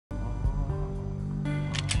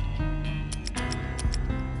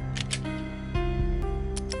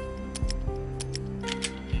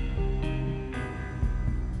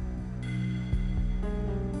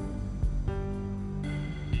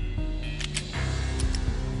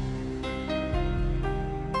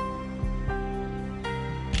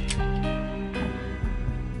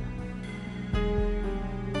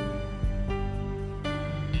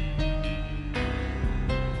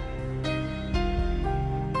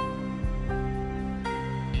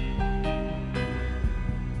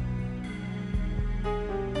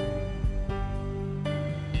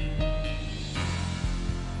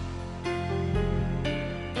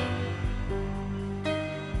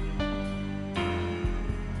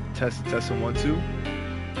Testing 1 2.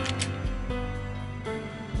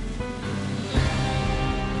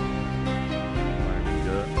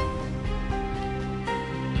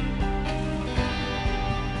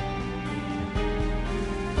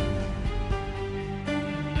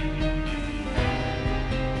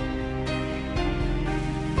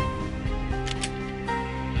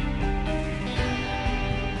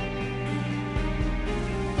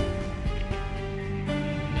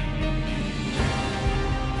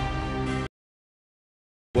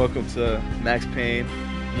 Welcome to Max Payne.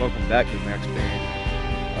 Welcome back to Max Payne.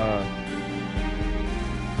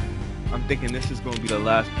 I'm thinking this is going to be the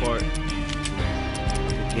last part of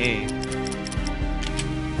the game.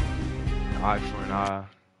 Eye for an eye.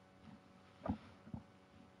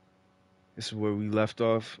 This is where we left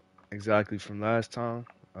off exactly from last time.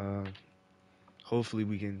 Hopefully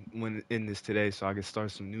we can end this today so I can start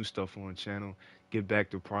some new stuff on the channel. Get back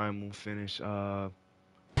to Primal, finish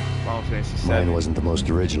Final Fantasy VII. Mine wasn't the most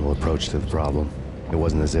original approach to the problem. It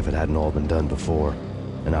wasn't as if it hadn't all been done before.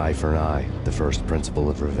 An eye for an eye, the first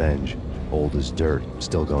principle of revenge. Old as dirt,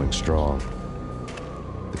 still going strong.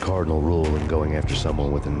 The cardinal rule in going after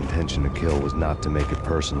someone with an intention to kill was not to make it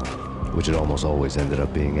personal, which it almost always ended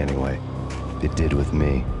up being anyway. It did with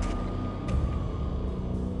me.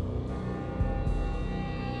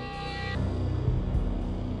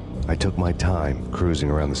 I took my time,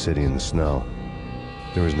 cruising around the city in the snow.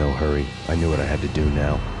 There was no hurry. I knew what I had to do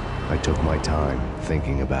now. I took my time,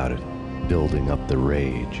 thinking about it, building up the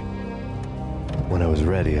rage. When I was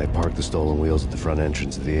ready, I parked the stolen wheels at the front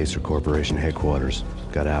entrance of the Acer Corporation headquarters.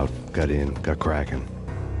 Got out, got in, got cracking.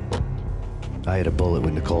 I had a bullet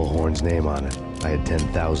with Nicole Horn's name on it. I had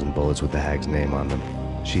 10,000 bullets with the Hag's name on them.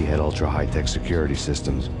 She had ultra-high-tech security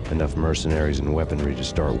systems, enough mercenaries and weaponry to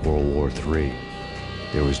start World War III.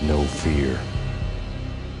 There was no fear.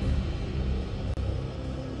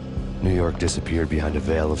 New York disappeared behind a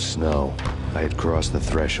veil of snow. I had crossed the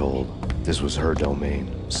threshold. This was her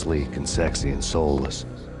domain, sleek and sexy and soulless,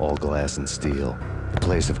 all glass and steel. A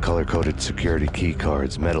place of color-coded security key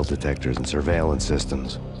cards, metal detectors, and surveillance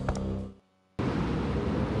systems.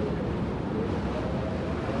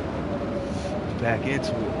 Back into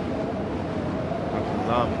it.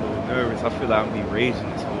 I'm a little nervous. I feel like I'm gonna be raging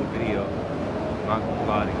this whole video. I'm not gonna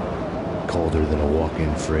lie to you. Colder than a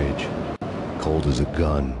walk-in fridge. Cold as a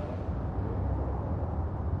gun.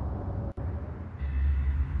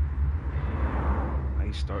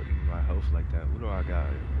 Starting my health like that. What do I got?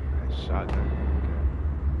 A shotgun.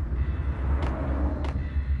 Okay.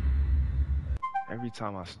 Every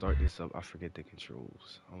time I start this up, I forget the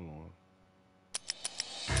controls. Hold on.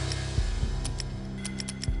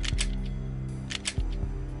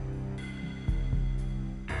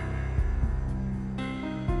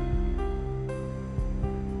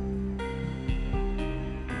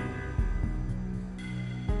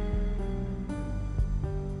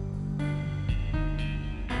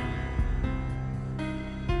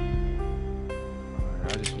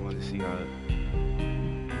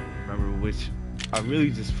 I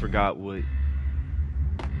really just forgot what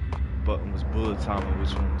button was bullet time and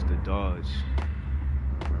which one was the dodge.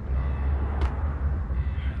 Alright,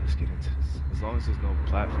 let's get into this. As long as there's no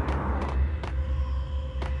platform.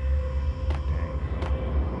 Dang.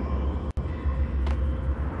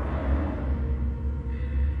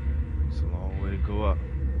 It's a long way to go up.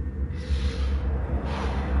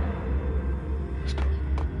 Let's go.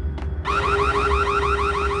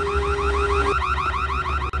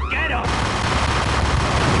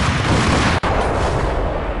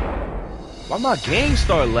 Why my game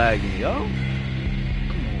start lagging, yo?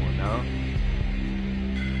 Come on now.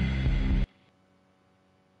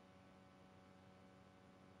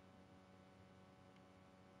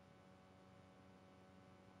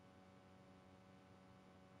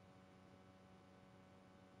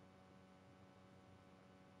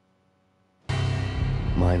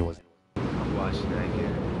 Mine was... I'm watching that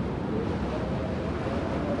again.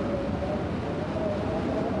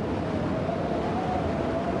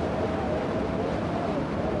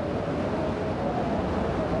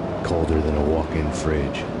 Colder than a walk-in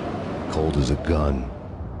fridge. Cold as a gun.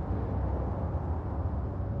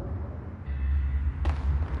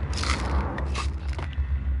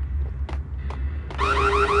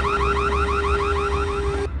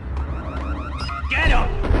 Get him!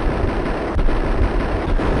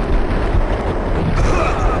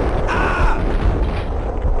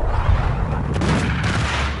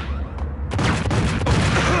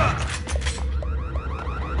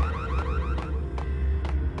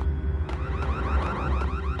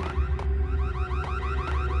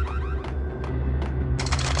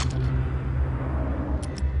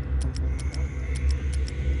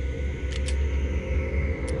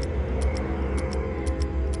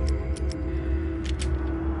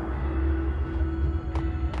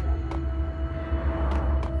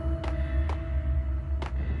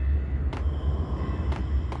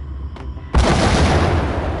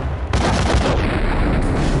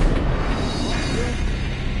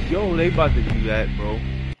 know they about to do that, bro.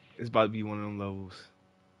 It's about to be one of them levels.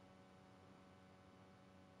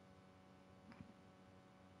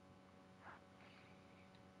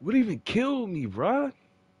 What even killed me, bruh? I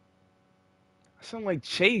sound like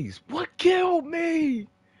Chase. What killed me?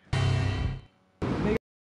 Nigga,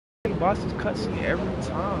 boss's cutscene every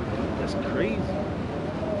time, dude. That's crazy.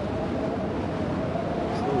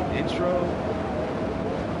 This little intro.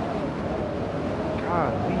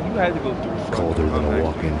 God, Lee, you had to go through front. Colder than a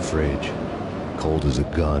walk-in fridge. Cold as a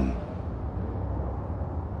gun.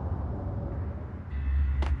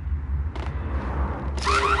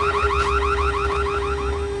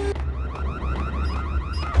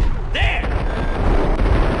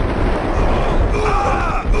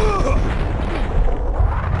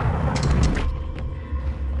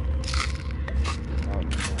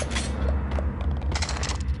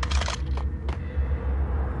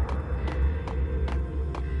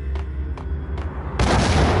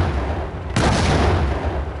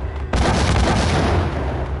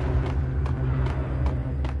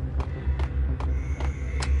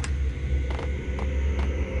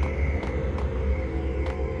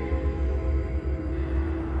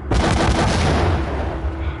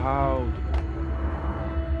 How?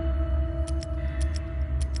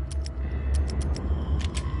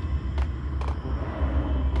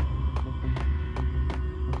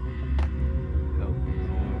 Help me,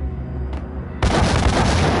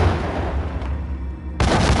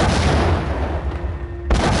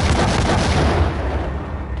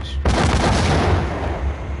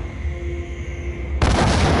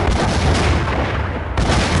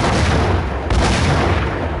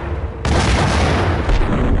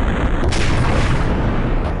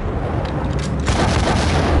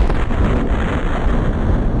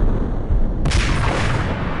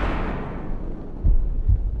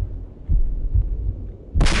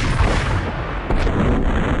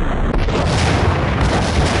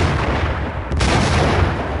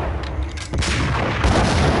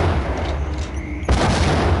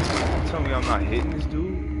 tell me I'm not hitting this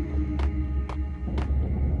dude?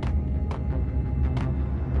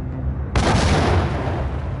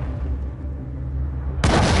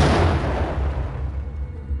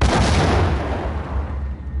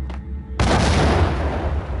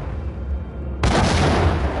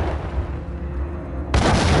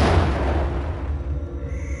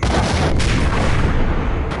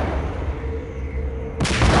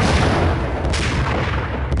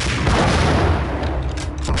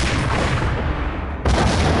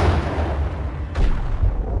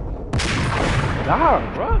 God,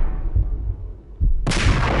 bro.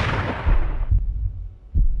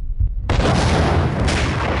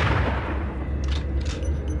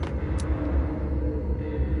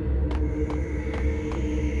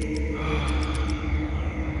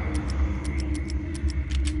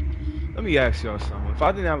 Let me ask y'all something. If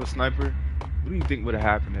I didn't have a sniper, what do you think would have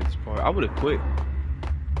happened at this part? I would have quit.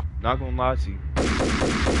 Not gonna lie to you.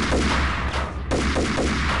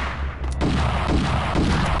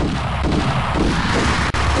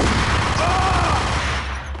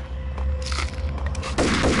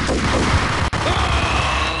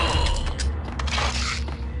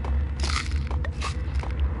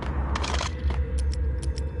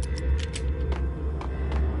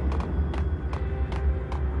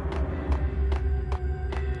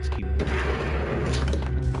 Let's keep moving.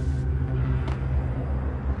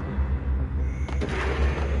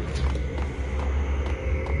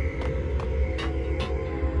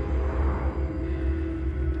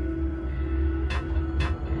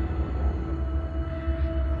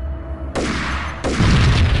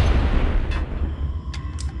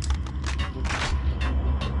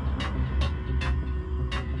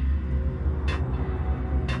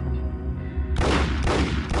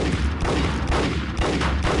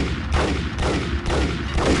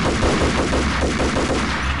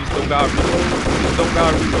 Got reload. Just don't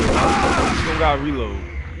got reload. Just don't got reload.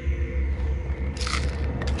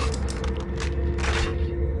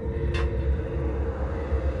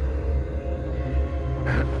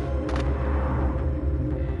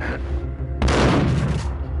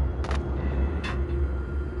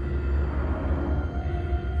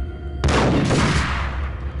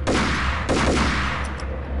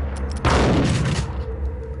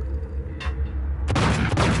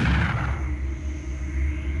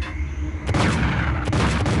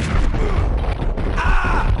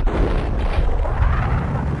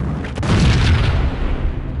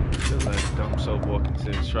 Walk into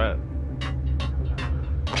the trap.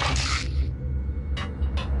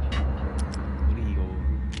 What do you go?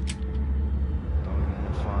 Don't even want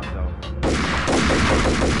to find out.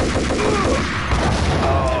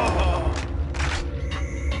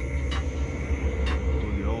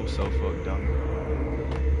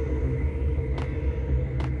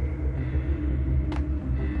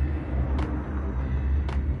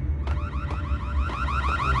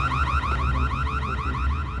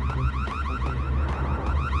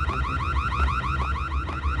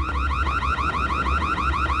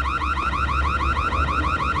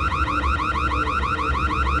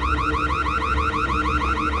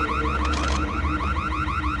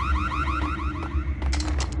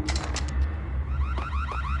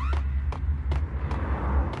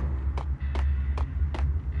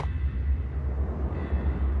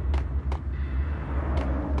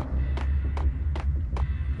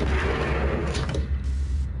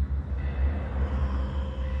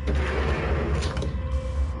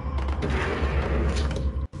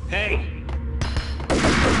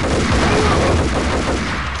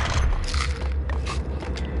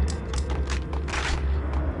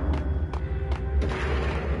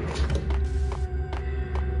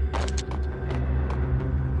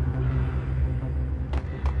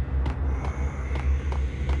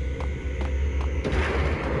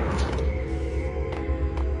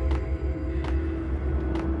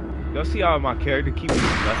 Y'all see how my character keeps moving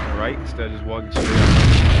left and right instead of just walking straight up?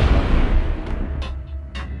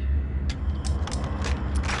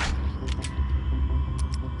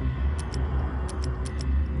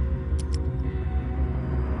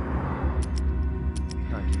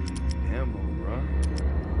 Not giving me ammo, bro.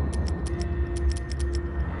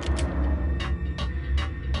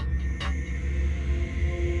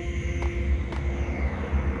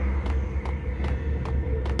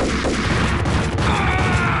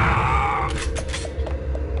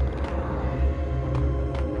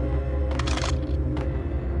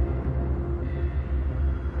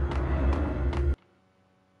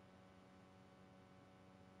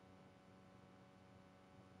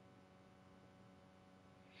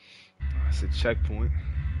 That's a checkpoint.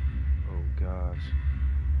 Oh gosh.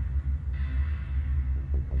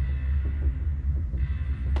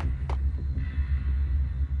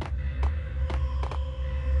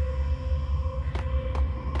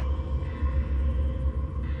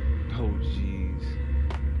 Oh jeez.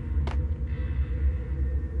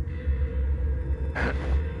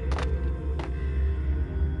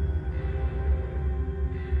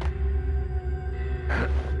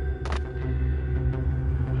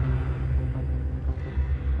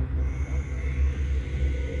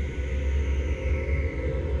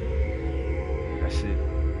 That's it.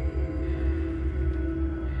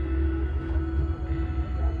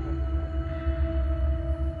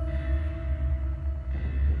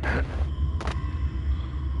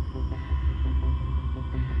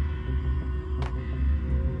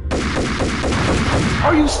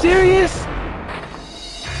 Are you serious?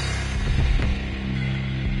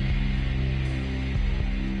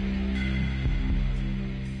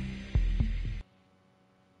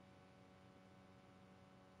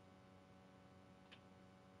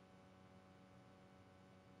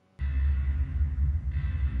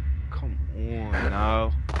 Come on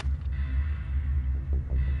now.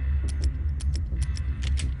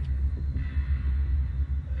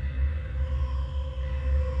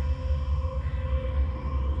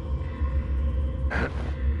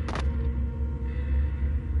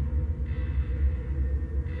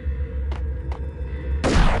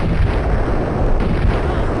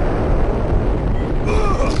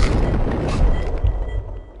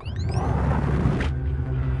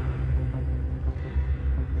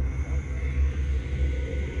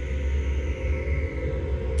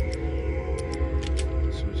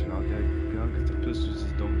 Switching out that gun because the pistols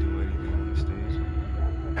just don't do anything on the stage.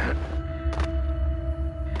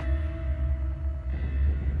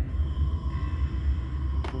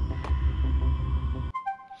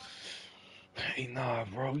 Hey, nah,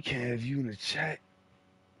 bro, we can't have you in the chat.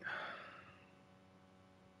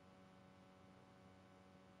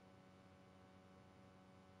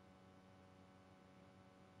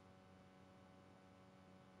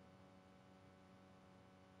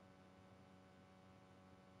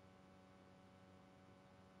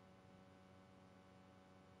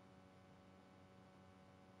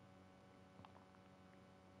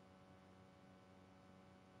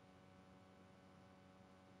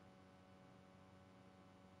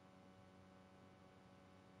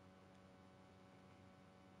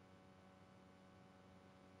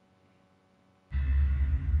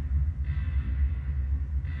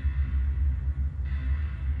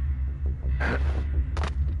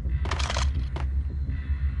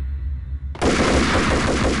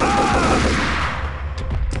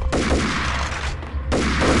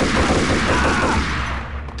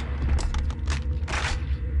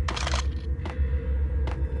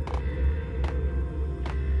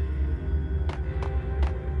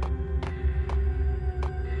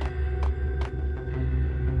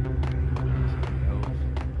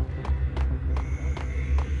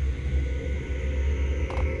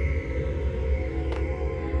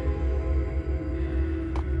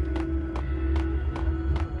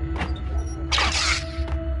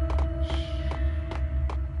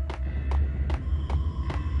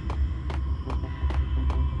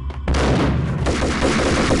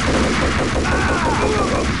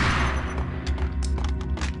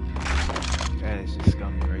 That is just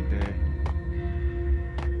scummy right there.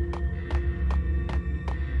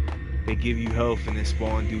 They give you health and then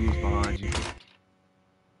spawn dudes behind you.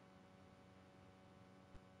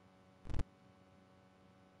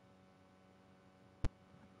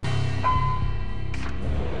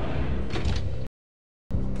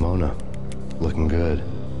 Mona, looking good.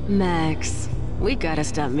 Max, we gotta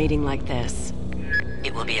stop meeting like this.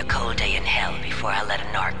 It will be a cold day in hell before I let a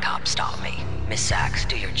narc cop stop me. Miss Sachs,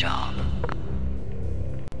 do your job.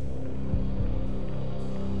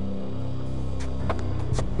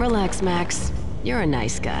 Relax, Max. You're a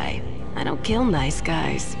nice guy. I don't kill nice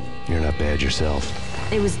guys. You're not bad yourself.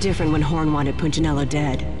 It was different when Horn wanted Punchinello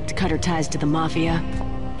dead. To cut her ties to the Mafia,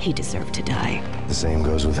 he deserved to die. The same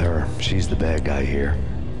goes with her. She's the bad guy here.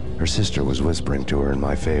 Her sister was whispering to her in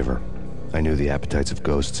my favor. I knew the appetites of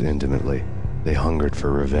ghosts intimately. They hungered for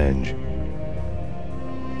revenge.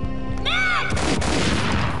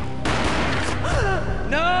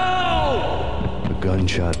 No! A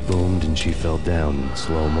gunshot boomed and she fell down in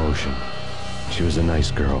slow motion. She was a nice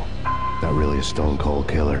girl, not really a stone-cold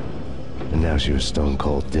killer. And now she was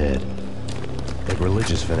stone-cold dead. Like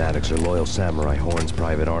religious fanatics or loyal samurai, Horn's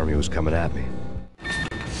private army was coming at me.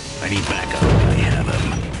 I need backup. I have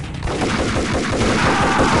him.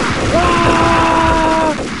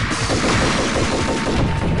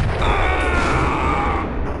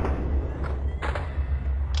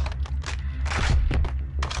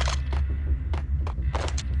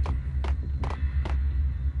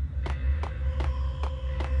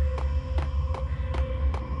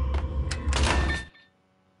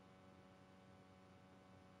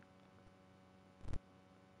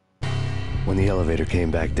 When the elevator came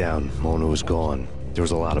back down, Mona was gone. There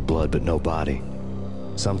was a lot of blood, but no body.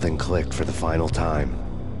 Something clicked for the final time.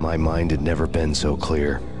 My mind had never been so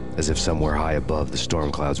clear, as if somewhere high above the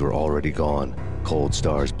storm clouds were already gone, cold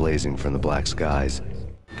stars blazing from the black skies.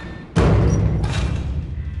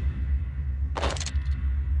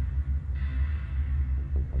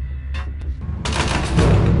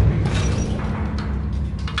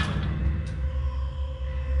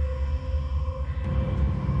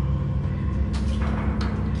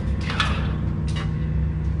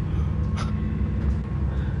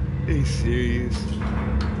 Are you serious?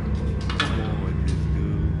 Come on with this,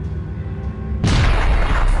 dude.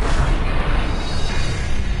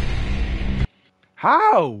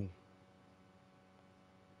 How?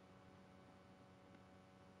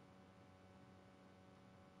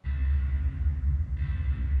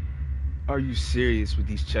 Are you serious with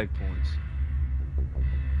these checkpoints?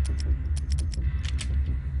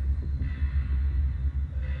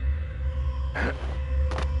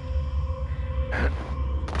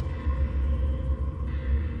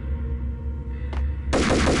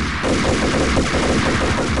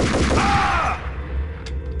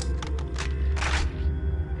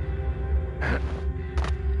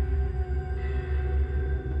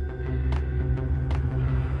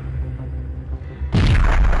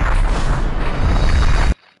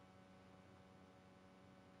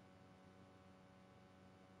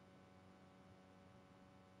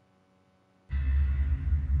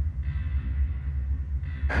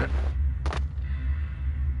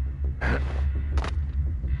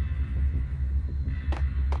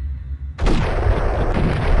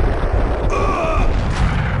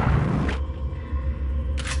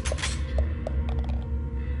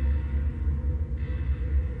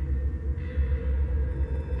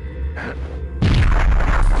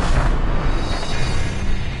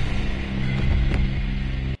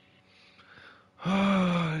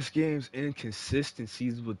 This game's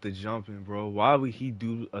inconsistencies with the jumping, bro. Why would he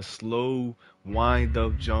do a slow wind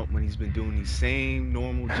up jump when he's been doing these same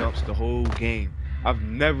normal jumps the whole game? I've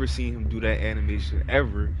never seen him do that animation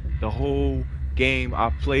ever. The whole game I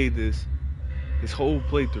played this whole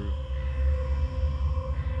playthrough.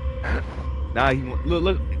 Now he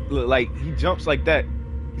look like he jumps like that.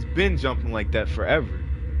 He's been jumping like that forever.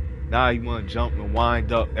 Now he want to jump and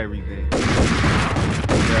wind up everything.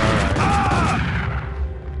 Yeah, alright.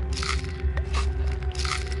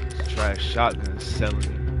 Trash shotgun selling me.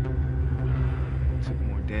 Took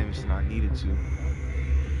more damage than I needed to.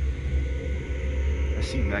 I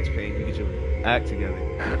see Max Payne, you get your act together.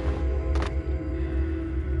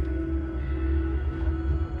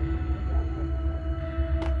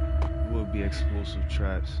 Will be explosive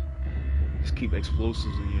traps. Just keep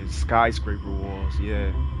explosives in your skyscraper walls.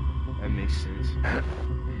 Yeah, that makes sense.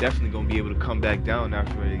 Definitely gonna be able to come back down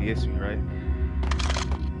after it gets me, right?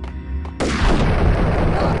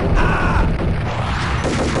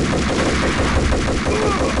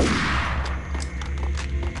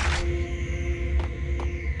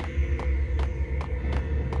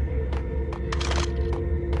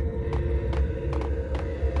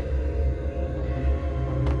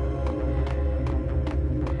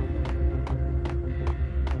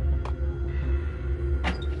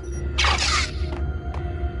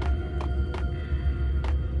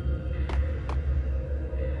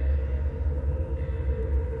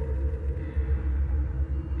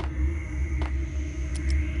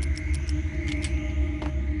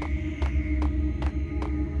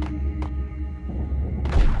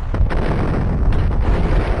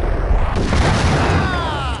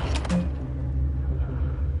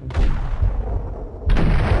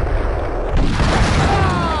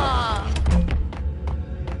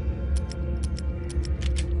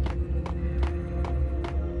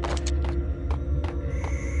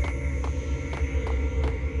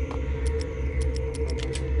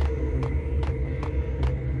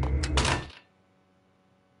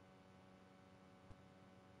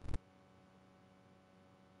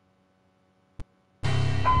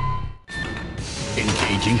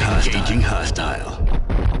 Engaging hostile.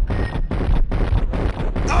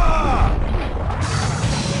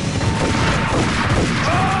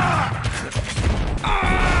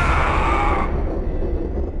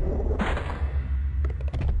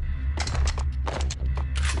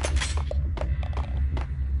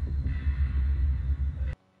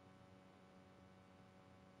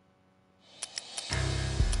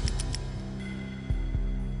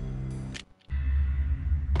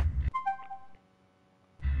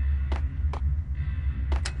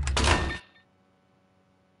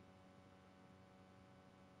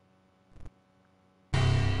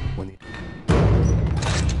 When the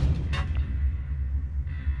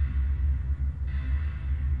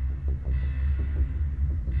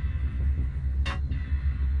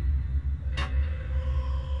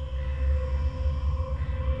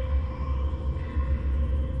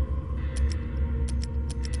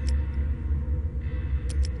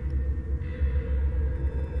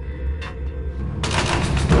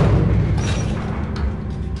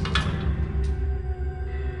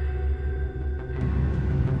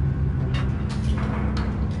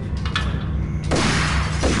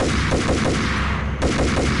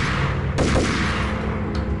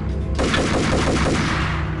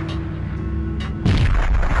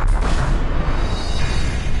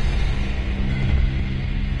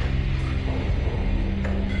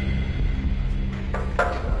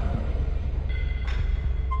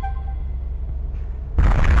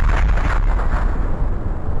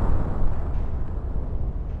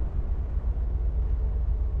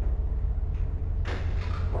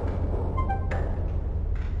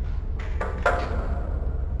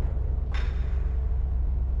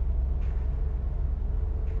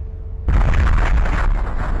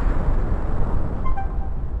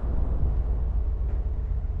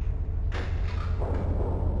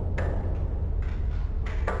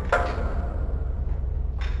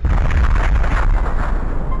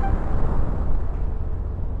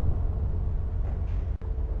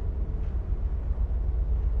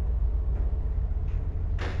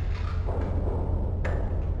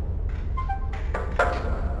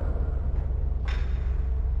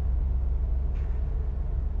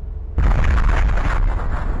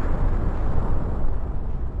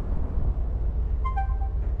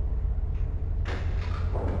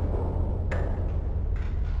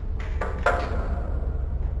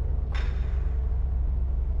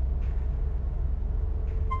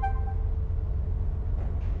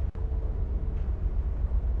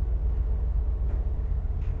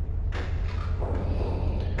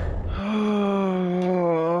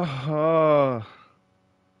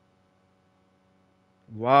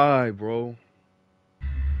Why, bro?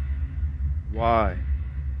 Why?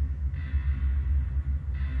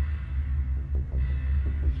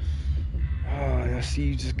 I see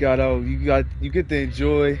you just got out. You get to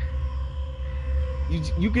enjoy.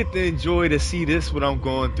 You get to enjoy to see this what I'm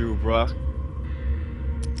going through, bruh.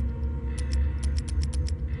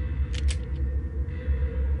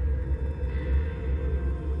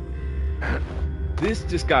 This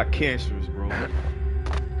just got cancerous, bro.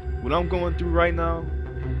 What I'm going through right now,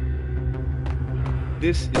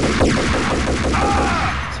 this is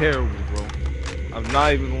terrible, bro. I'm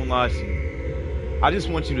not even gonna lie to you. I just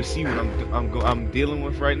want you to see what I'm dealing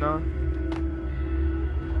with right now.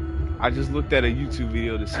 I just looked at a YouTube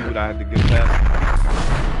video to see what I had to get past.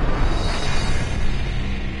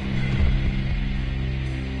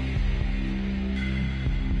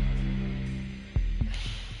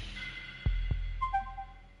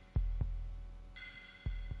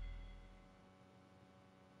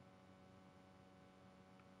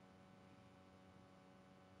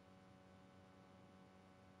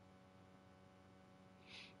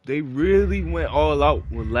 They really went all out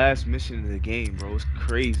with last mission in the game, bro. It's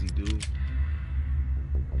crazy, dude.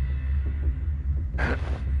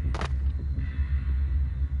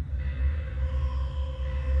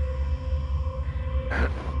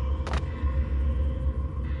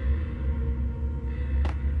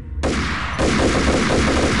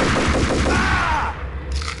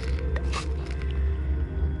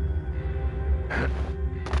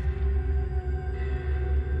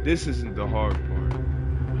 This isn't the hard part.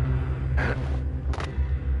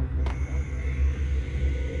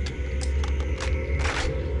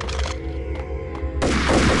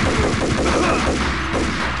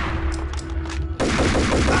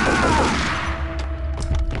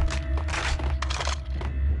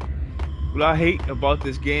 What I hate about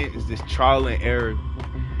this game is this trial and error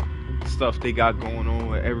stuff they got going on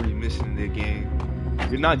with every mission in the game.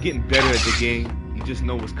 You're not getting better at the game, you just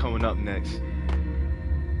know what's coming up next.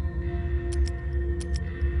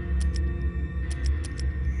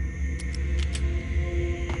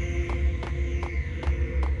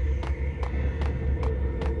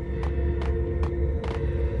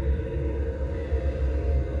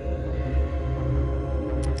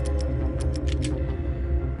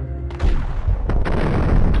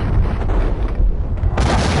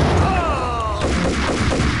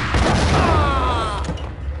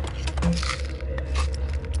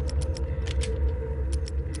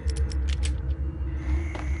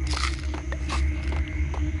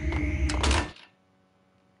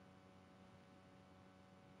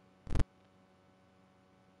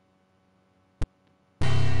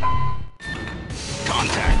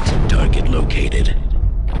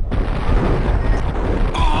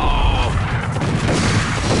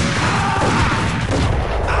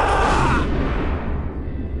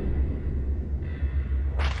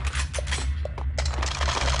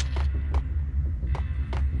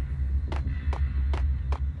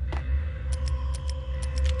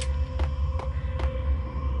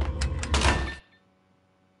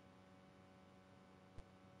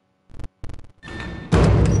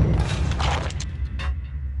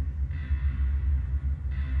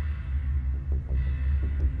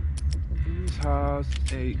 house,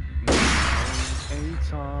 eight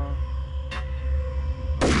time.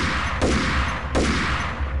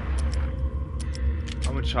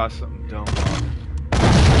 I'm gonna try something dumb.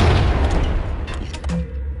 Okay.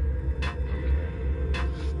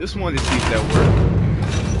 Just wanted to see if that worked.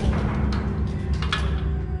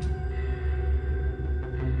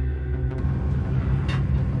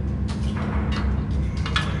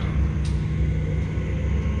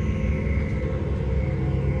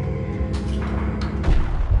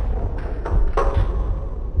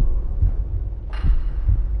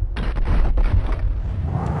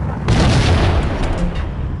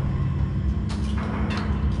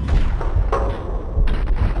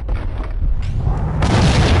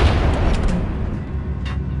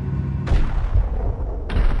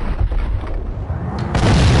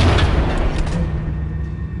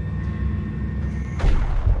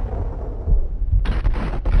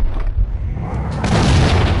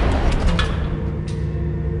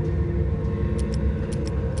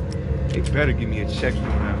 They better give me a checkpoint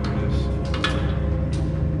after this.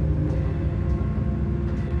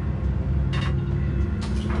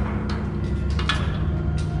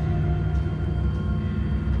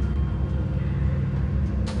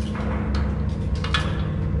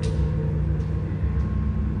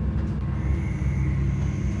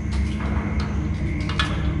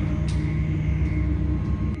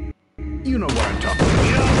 You know what I'm talking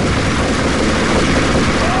about.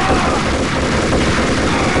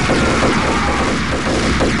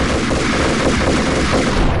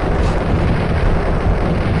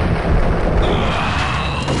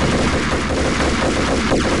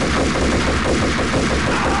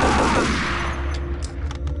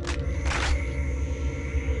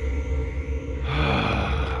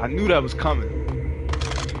 I knew that was coming.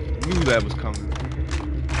 Knew that was coming.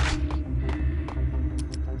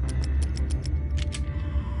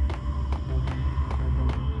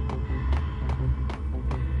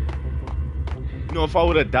 You know, if I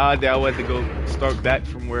would have died there, I would have to go start back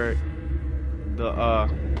from where the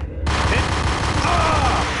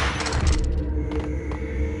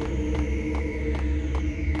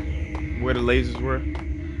where the lasers were.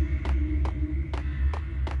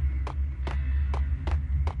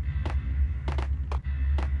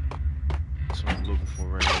 That's what I'm looking for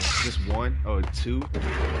right here. Just one? Oh, two?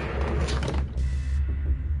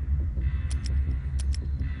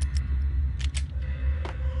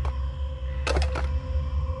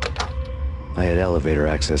 I had elevator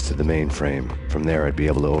access to the mainframe. From there, I'd be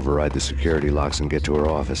able to override the security locks and get to her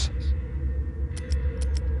office.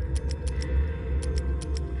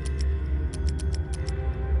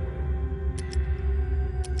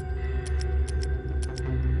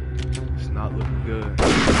 It's not looking good.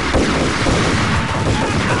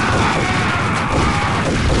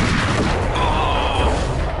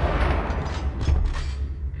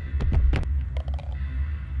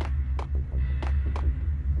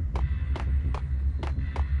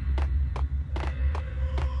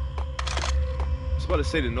 I was about to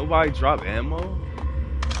say, did nobody drop ammo?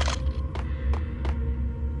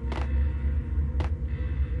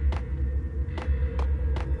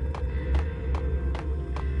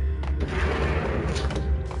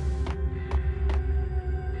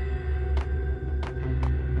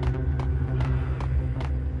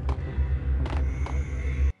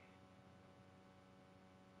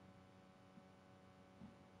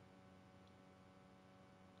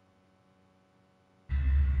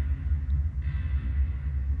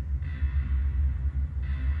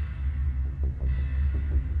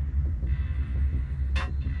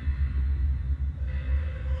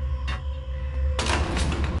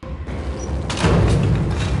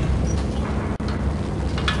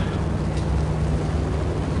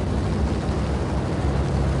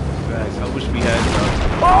 I wish we had some.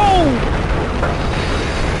 Oh!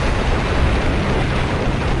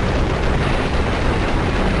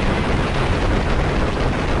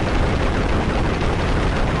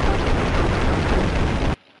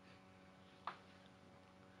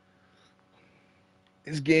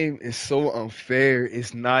 This game is so unfair.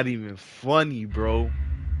 It's not even funny, bro.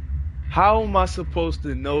 How am I supposed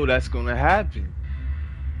to know that's gonna happen?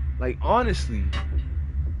 Like, honestly.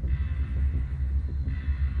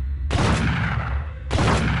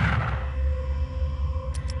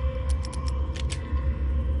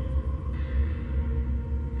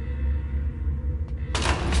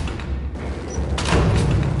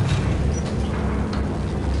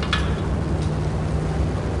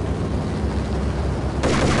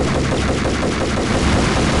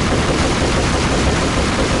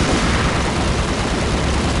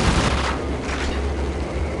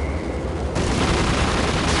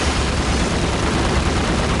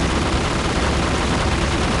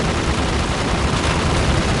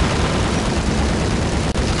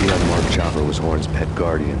 chopper was Horn's pet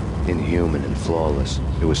guardian, inhuman and flawless.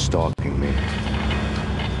 It was stalking me.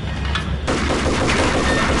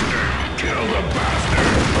 Kill the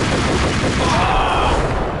bastard!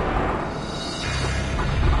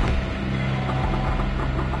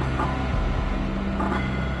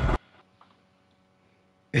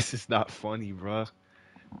 This is not funny, bruh.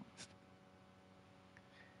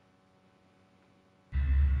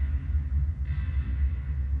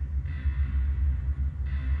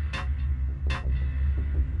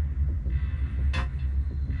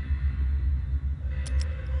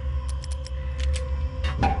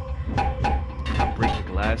 I break the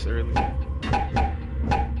glass early.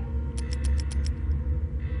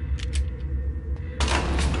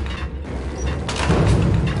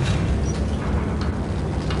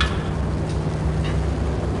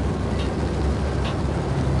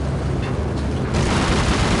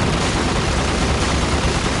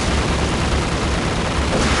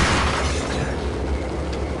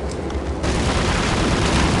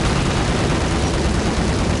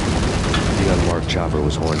 The unmarked chopper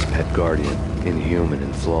was Horn's pet guardian, inhuman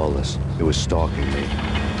and flawless. It was stalking me.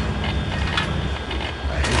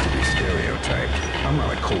 I hate to be stereotyped. I'm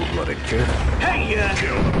not a cold-blooded killer. Hey,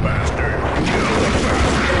 kill the bastard! Kill the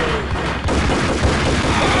bastard!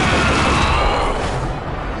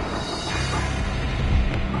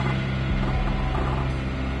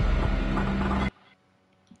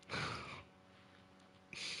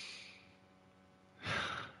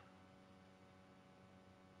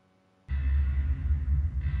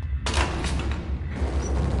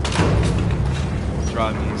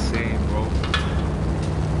 Drive me insane, bro.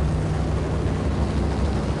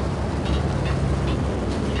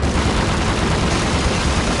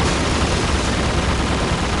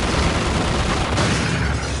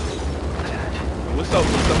 What's up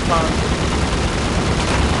with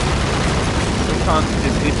sometimes it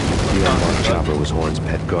just hits you, The sometimes unmarked it chopper doesn't. was Horn's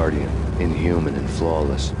pet guardian, inhuman and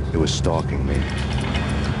flawless. It was stalking me.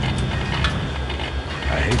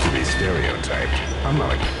 I hate to be stereotyped. I'm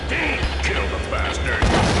not a... Kill the bastard!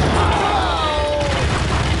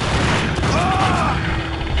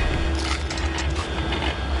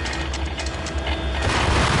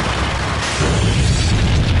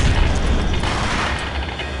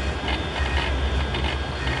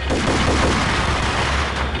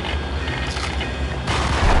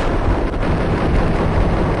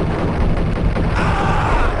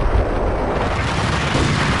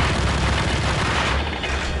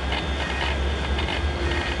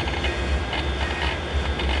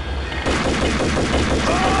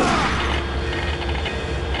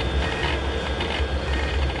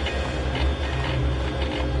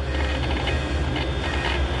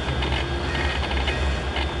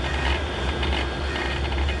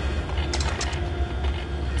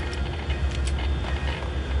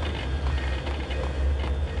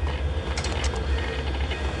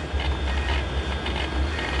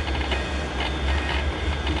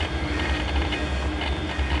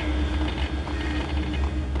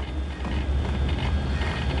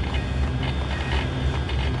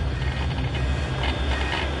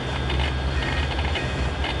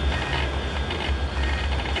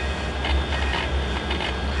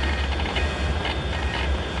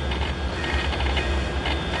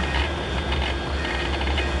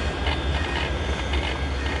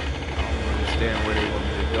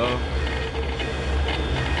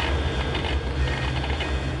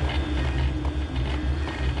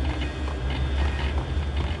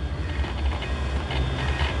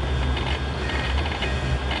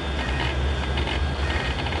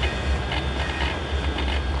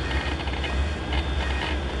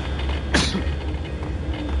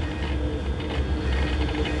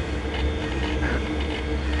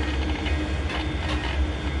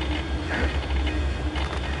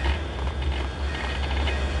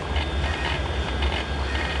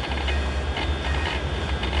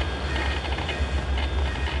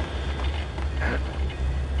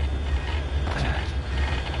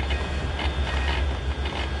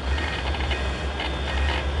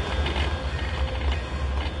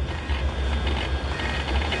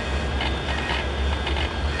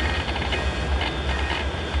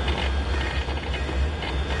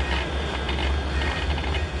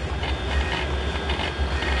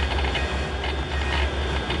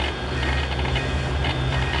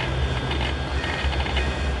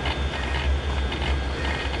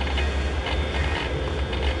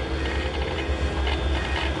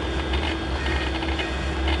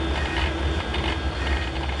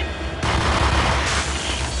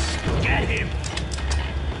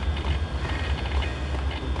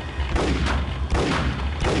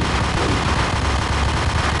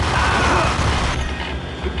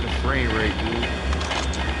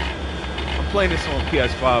 playing this on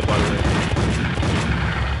PS5, by the way.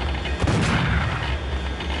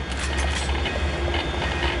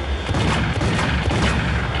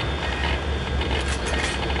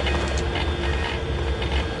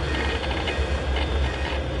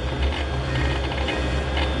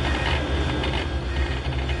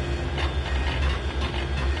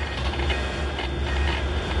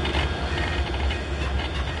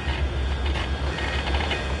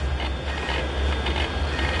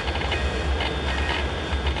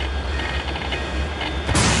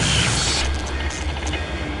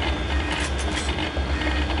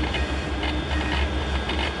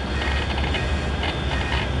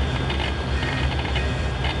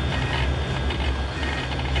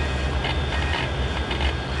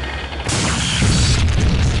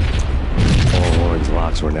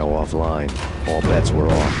 Locks were now offline. All bets were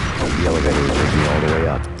off. The elevator was taking me all the way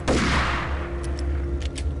up.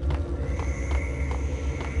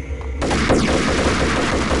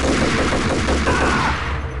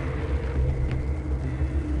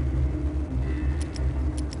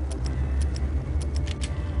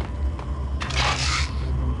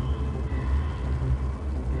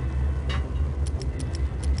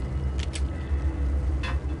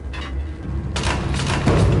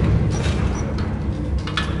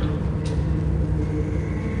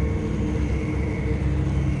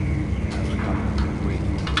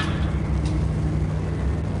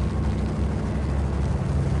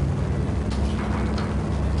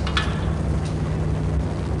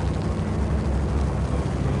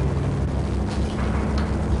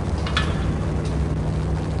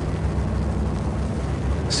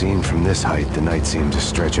 Seen from this height, the night seemed to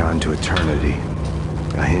stretch on to eternity.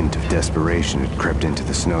 A hint of desperation had crept into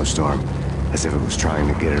the snowstorm, as if it was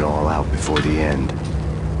trying to get it all out before the end.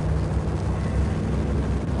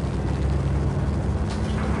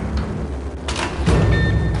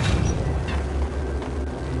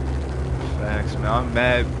 Facts, man. I'm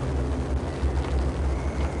mad.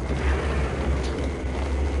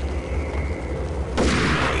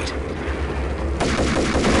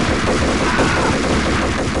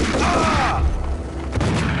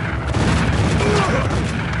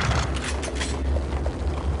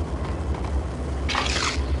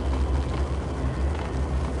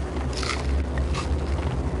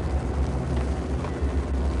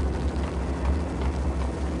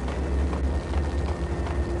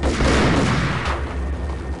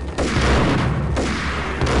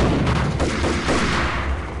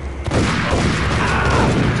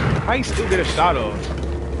 How you still get a shot off?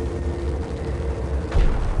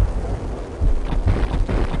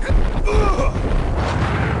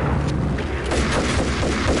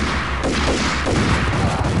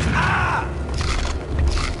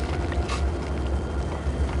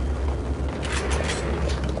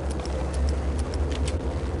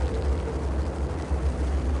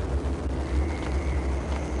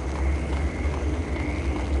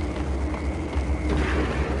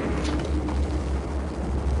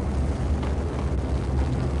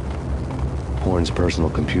 Horn's personal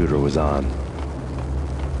computer was on.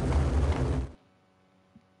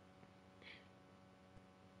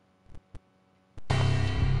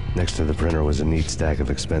 Next to the printer was a neat stack of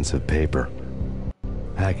expensive paper.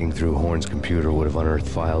 Hacking through Horn's computer would have unearthed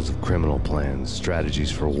files of criminal plans,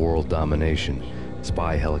 strategies for world domination,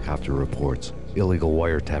 spy helicopter reports, illegal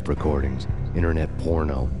wiretap recordings, internet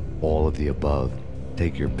porno, all of the above.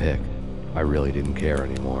 Take your pick. I really didn't care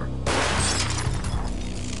anymore.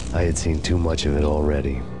 I had seen too much of it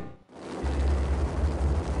already.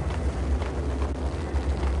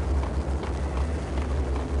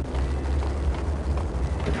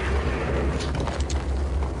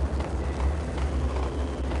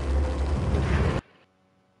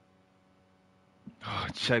 Oh,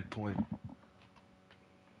 checkpoint.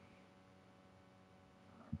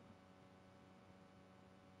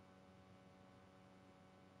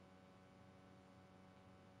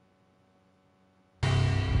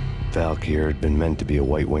 Valkyr had been meant to be a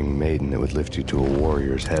white-winged maiden that would lift you to a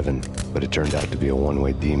warrior's heaven, but it turned out to be a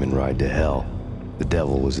one-way demon ride to hell. The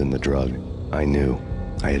devil was in the drug. I knew.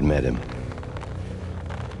 I had met him.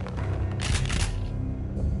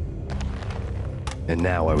 And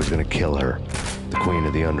now I was gonna kill her. The queen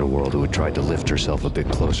of the underworld who had tried to lift herself a bit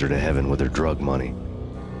closer to heaven with her drug money.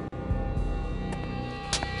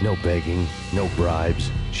 No begging, no bribes.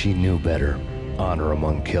 She knew better. Honor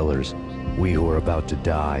among killers. We who were about to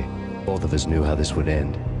die. Both of us knew how this would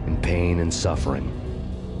end, in pain and suffering.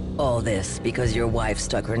 All this because your wife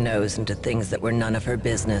stuck her nose into things that were none of her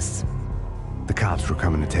business. The cops were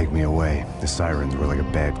coming to take me away. The sirens were like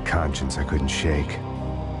a bad conscience I couldn't shake.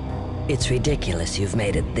 It's ridiculous you've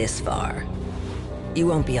made it this far. You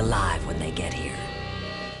won't be alive when they get here.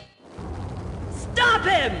 Stop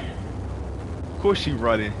him! Of course she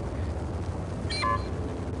running.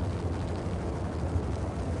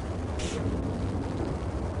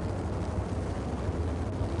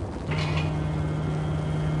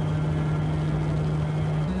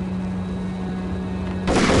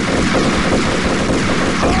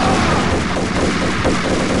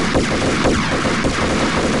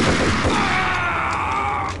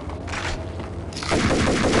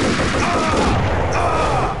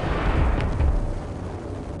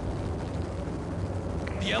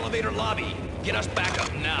 The elevator lobby. Get us back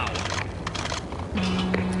up now.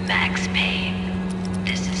 Max Payne,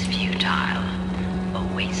 this is futile.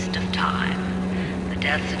 A waste of time. The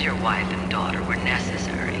deaths of your wife and daughter were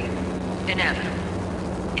necessary.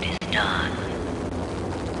 Inevitable. It is done.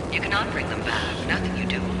 You cannot bring them back. Nothing you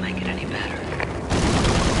do will make it any better.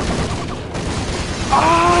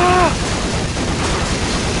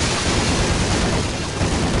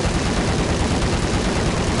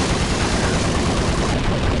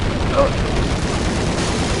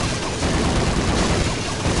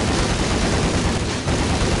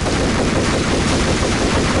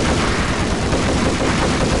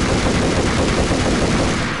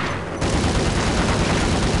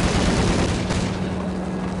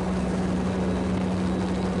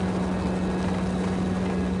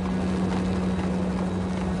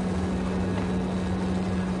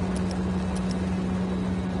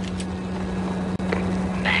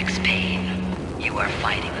 Max Payne, you are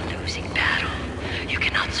fighting a losing battle. You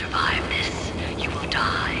cannot survive this. You will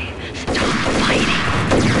die. Stop fighting.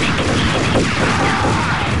 Make it easy for yourself.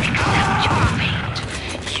 Accept your fate.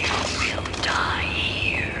 You will die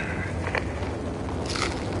here.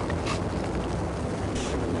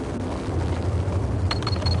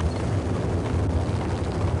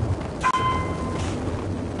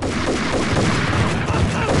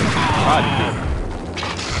 God damn.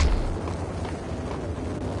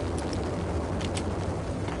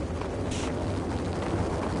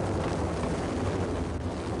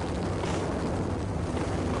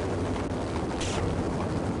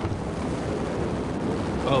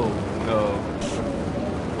 Oh no.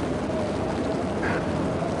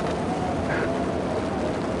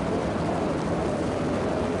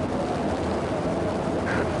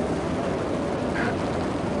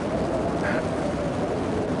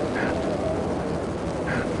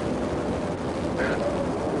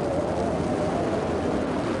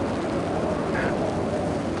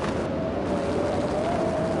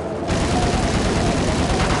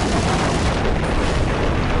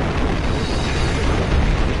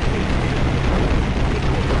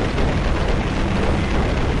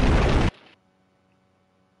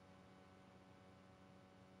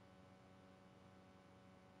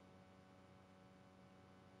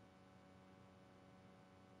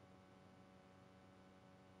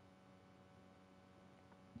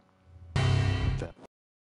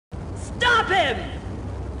 Stop him!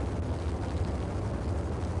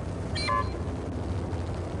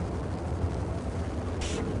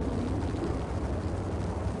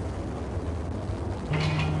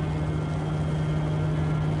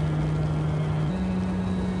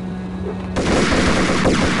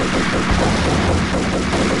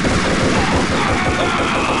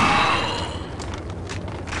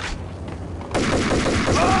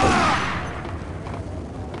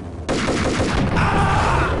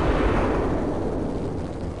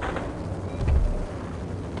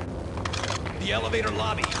 The elevator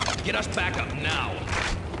lobby. Get us back up now.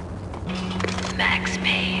 Max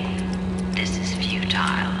Payne, this is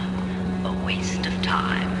futile. A waste of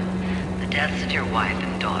time. The deaths of your wife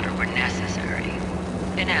and daughter were necessary.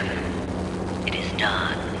 Inevitable. It is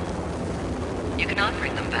done. You cannot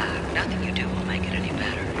bring them back. Nothing you do will make it any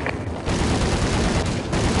better.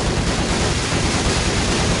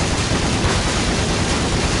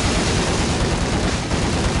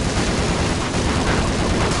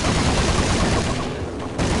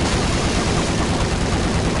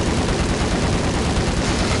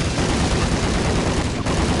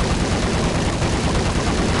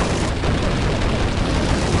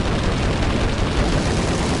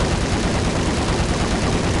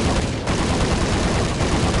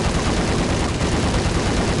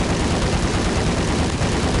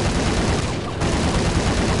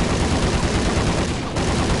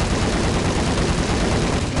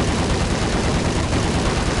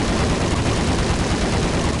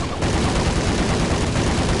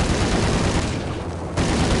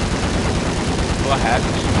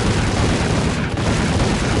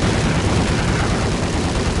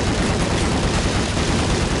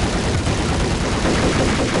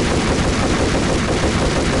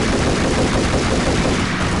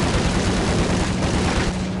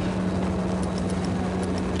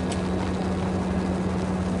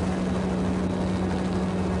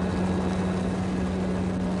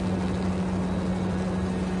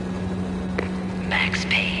 Max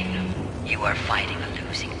Payne, you are fighting a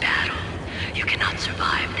losing battle. You cannot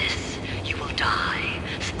survive this. You will die.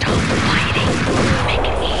 Stop fighting. Make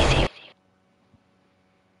it easy.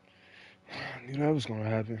 I knew that was gonna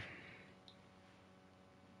happen.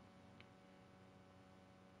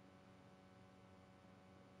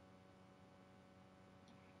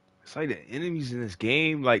 It's like the enemies in this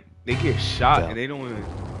game, like they get shot and they don't even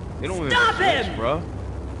flinch, bro.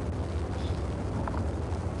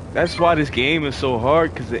 That's why this game is so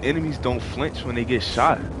hard, because the enemies don't flinch when they get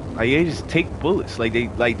shot. Like they just take bullets. Like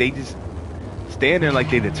they just stand there like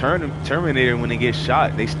they the Terminator when they get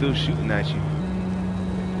shot. They still shooting at you.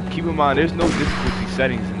 Keep in mind, there's no difficulty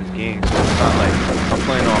settings in this game, so it's not like I'm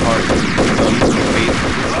playing on hard. So you can wait.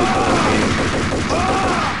 This is the game.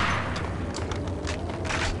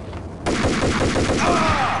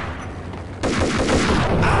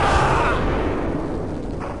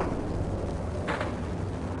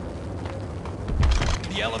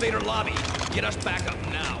 The elevator lobby. Get us back up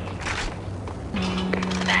now.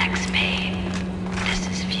 Max Payne, this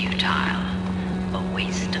is futile. A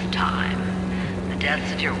waste of time. The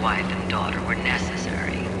deaths of your wife and daughter were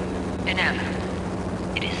necessary.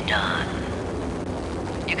 Inevitable. It is done.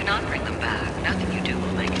 You cannot bring them back. Nothing you do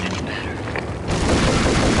will make it any better.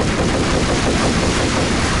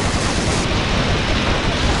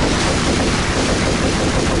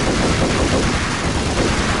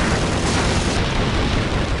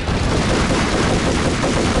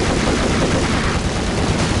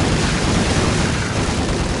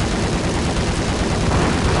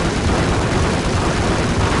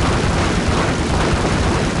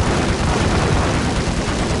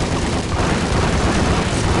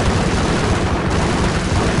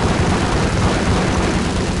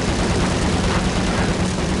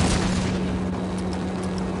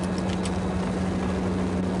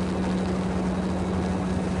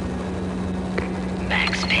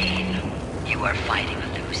 Max Payne, you are fighting a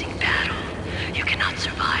losing battle. You cannot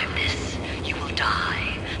survive this. You will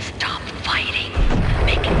die. Stop fighting.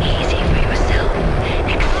 Make it easy for yourself.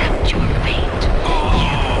 Accept your fate.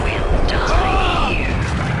 You will die here.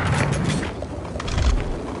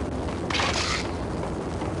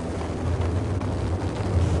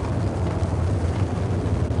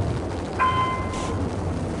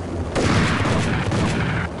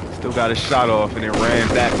 Still got a shot off and then ran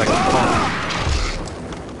back like a punk.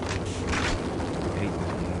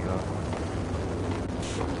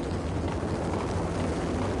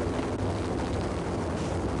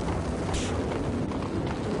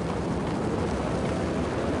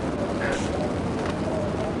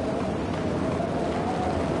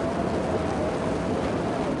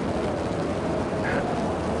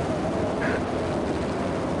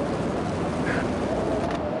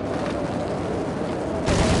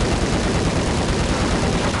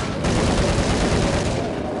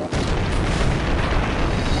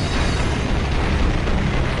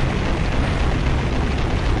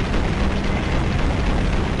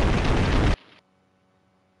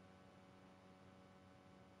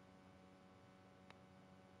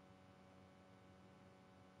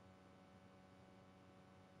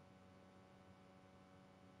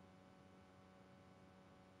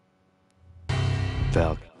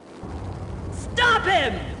 Valk. Stop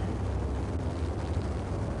him!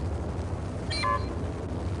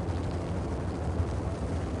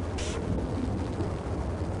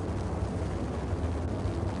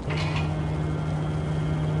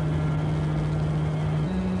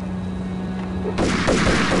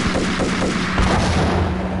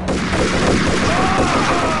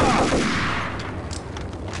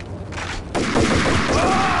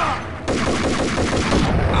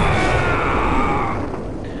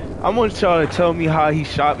 I want y'all to tell me how he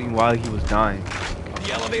shot me while he was dying.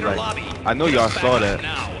 The elevator Like, lobby. I know Get y'all us back saw up that.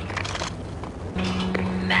 now.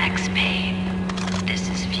 Max Payne, this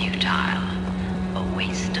is futile. A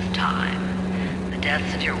waste of time. The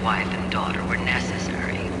deaths of your wife and daughter were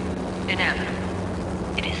necessary.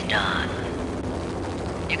 Inevitable. It is done.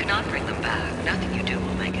 You cannot bring them back. Nothing you do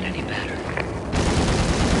will make it any better.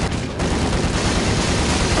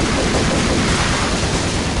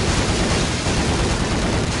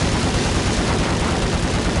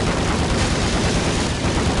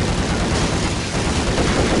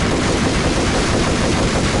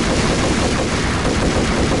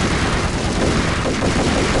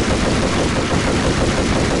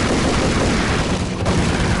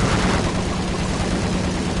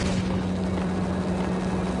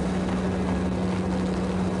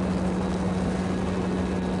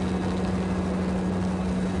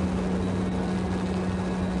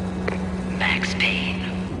 Max Payne,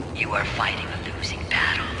 you are fighting a losing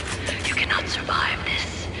battle. You cannot survive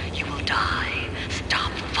this. You will die.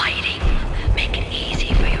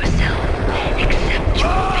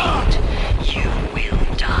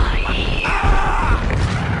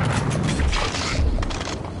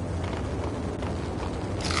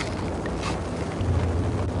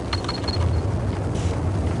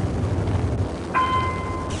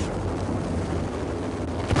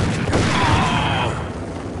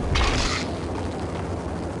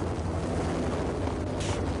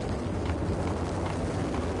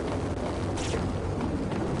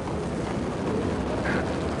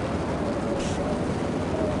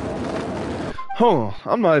 Hold on.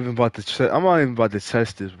 I'm not even about to. I'm not even about to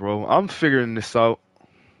test this, bro. I'm figuring this out.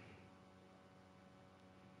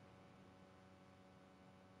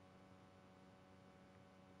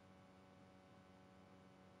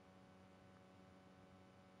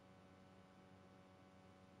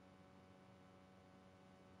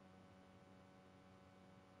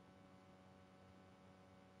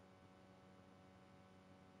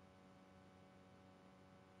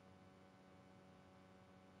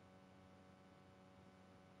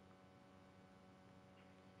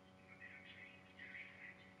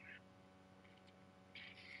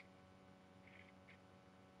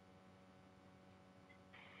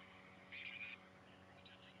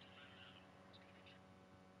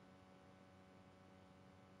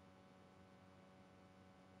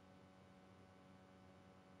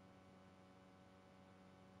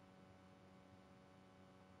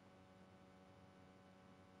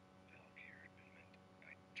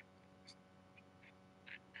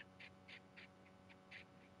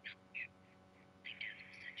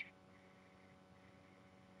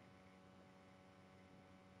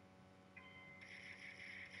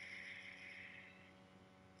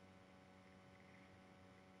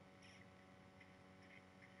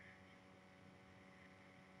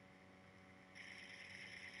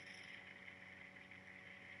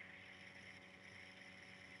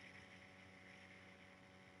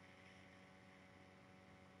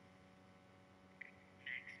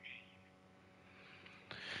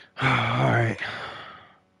 All right.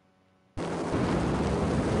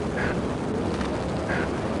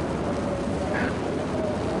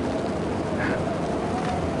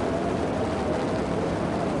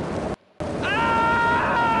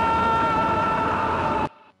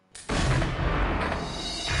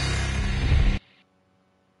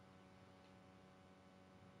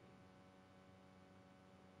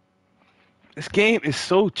 This game is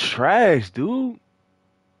so trash, dude.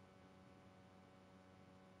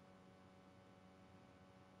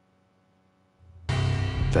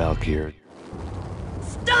 Valkyrie.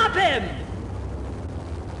 Stop him!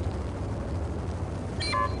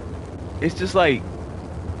 It's just like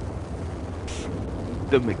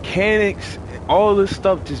the mechanics, and all this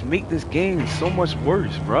stuff just make this game so much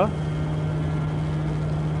worse, bruh.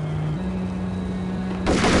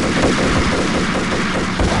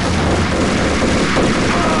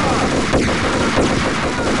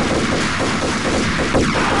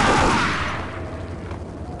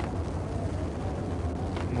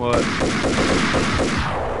 What?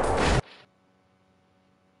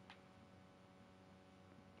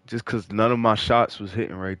 Just cause none of my shots was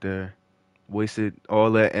hitting right there. Wasted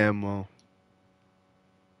all that ammo.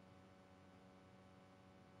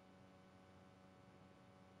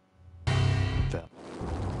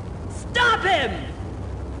 Stop him!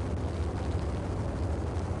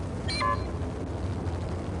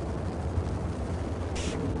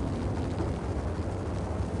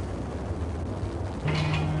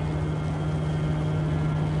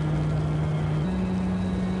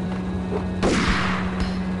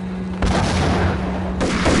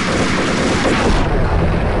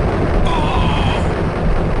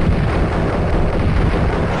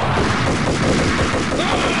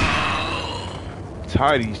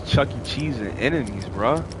 Tired of these Chuck E. Cheese and enemies,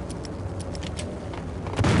 bruh.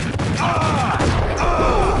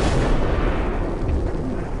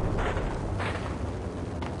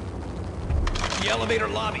 The elevator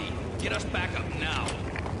lobby. Get us back up now.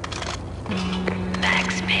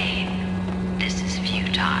 Max Payne, this is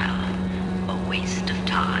futile. A waste of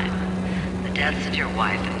time. The deaths of your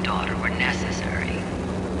wife and daughter were necessary.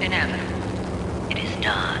 Inevitable. It is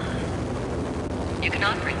done. You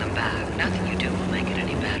cannot bring them back. Nothing you do will make it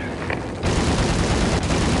any better.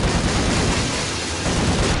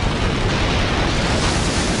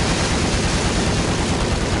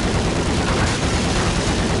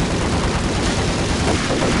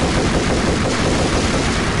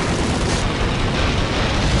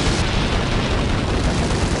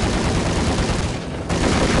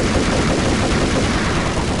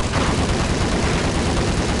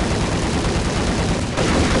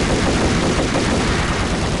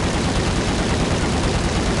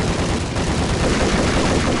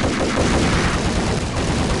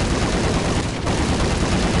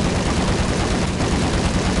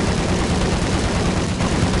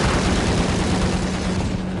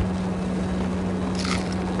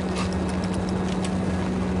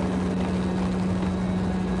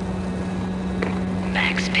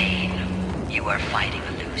 Max Payne, you are fighting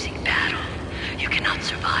a losing battle. You cannot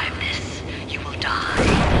survive this. You will die.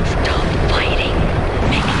 Stop fighting.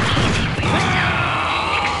 Make it easy for yourself.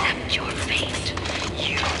 Accept your fate.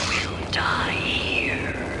 You will die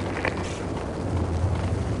here.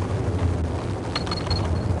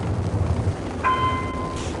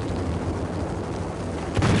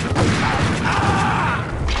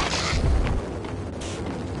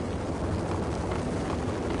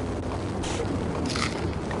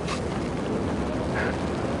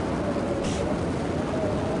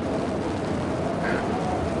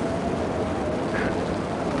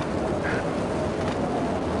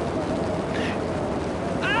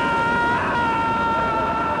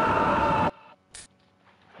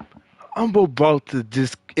 I'm about to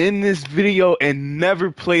just end this video and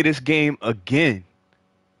never play this game again.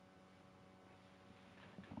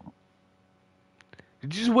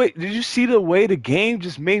 Did you see the way the game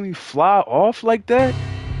just made me fly off like that?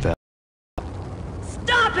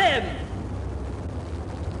 Stop him!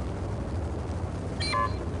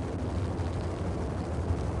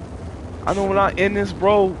 I know when I end this,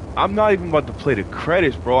 bro, I'm not even about to play the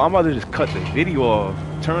credits, bro. I'm about to just cut the video off,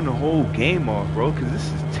 turn the whole game off, bro, because this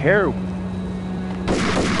is terrible.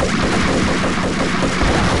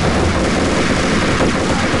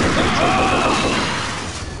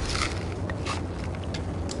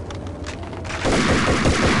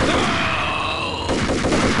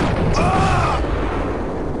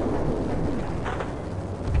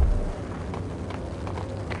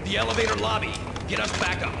 The elevator lobby. Get us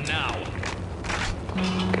back up now.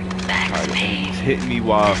 Max Payne. It's hitting me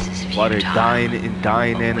while they're dying in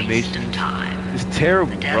dying animation. It's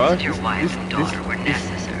terrible, bro. Your wife and daughter were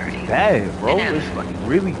necessary. Bad, bro. It's like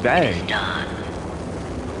really bad. It's done.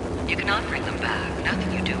 You cannot bring them back.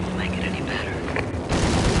 Nothing you do will make it any better.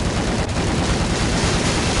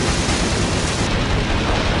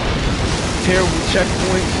 Terrible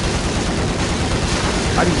checkpoints.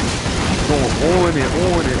 I just keep going on and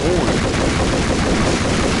on and on.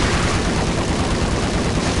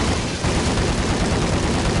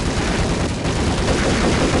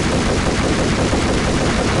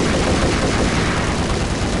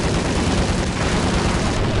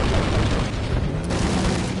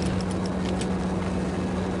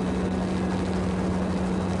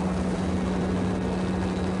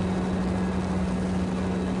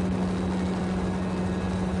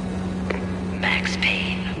 Max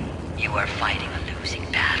Payne, you are fighting a losing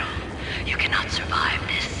battle. You cannot survive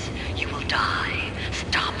this. You will die.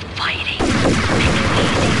 Stop fighting. Make it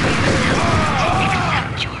easy for yourself.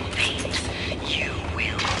 Accept your fate. You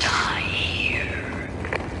will die here.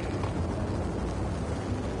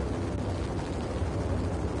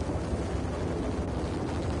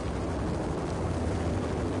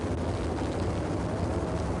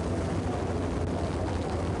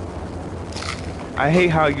 I hate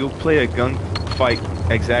how you'll play a gunfight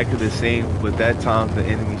exactly the same, but that time the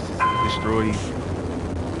enemies destroy you.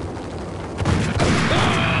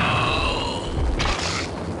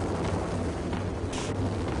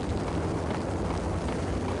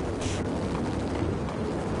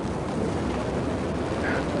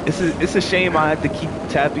 It's a shame I have to keep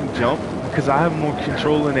tapping jump because I have more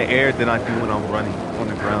control in the air than I do when I'm running on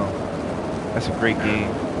the ground. That's a great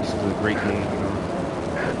game. This is a great game, you know.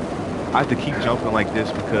 I have to keep jumping like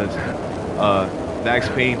this because Max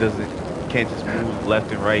Payne can't just move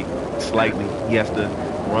left and right slightly. He has to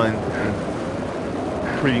run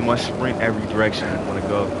and pretty much sprint every direction you want to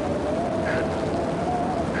go.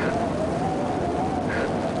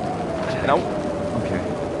 And okay.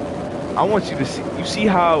 I want you to see. You see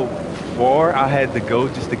how far I had to go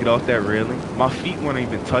just to get off that railing? My feet weren't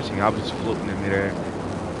even touching. I was just floating in midair.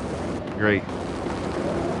 Great.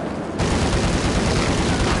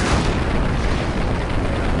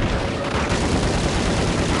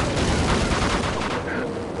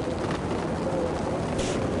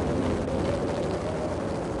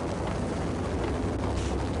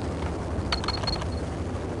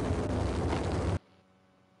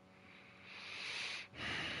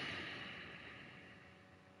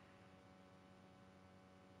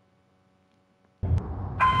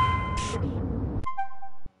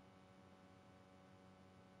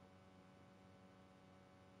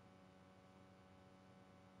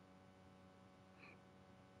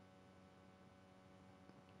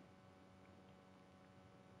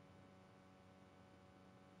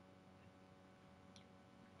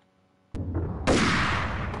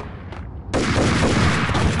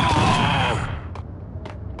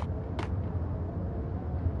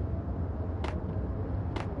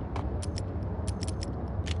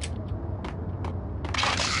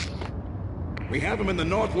 We have him in the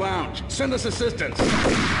North Lounge. Send us assistance.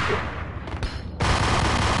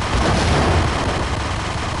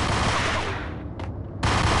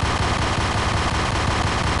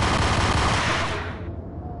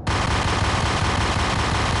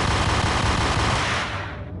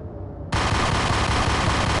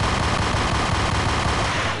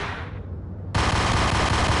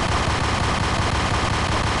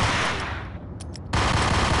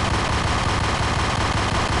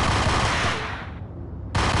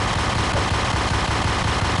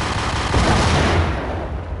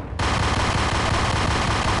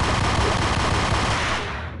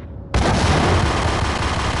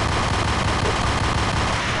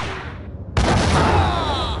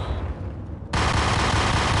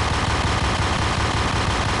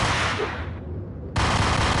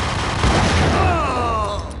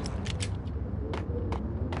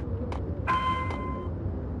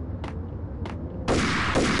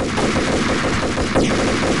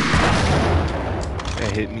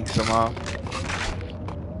 that hit me somehow.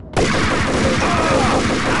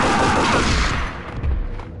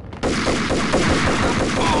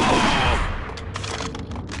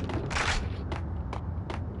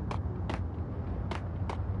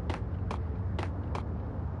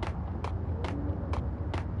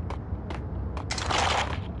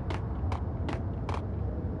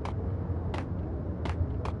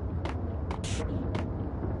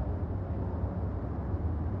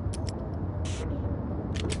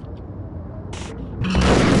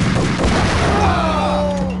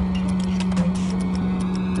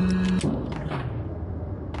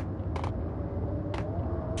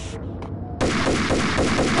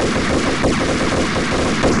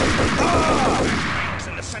 It's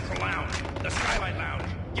in the central lounge, the Skylight Lounge.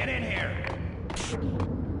 Get in here.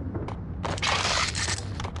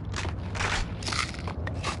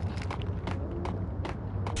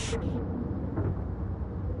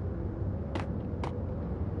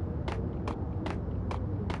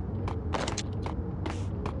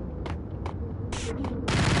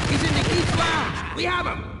 He's in the East Lounge! We have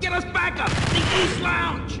him! Get us back up! The East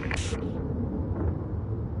Lounge!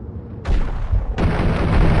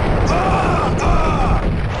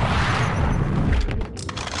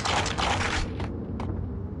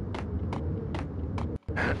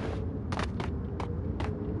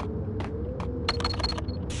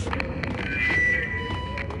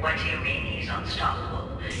 What do you mean he's unstoppable?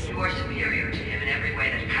 You are superior to him in every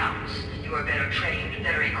way that counts. You are better trained,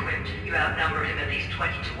 better equipped. You outnumber him at least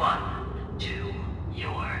 20 to 1. Do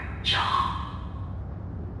your job.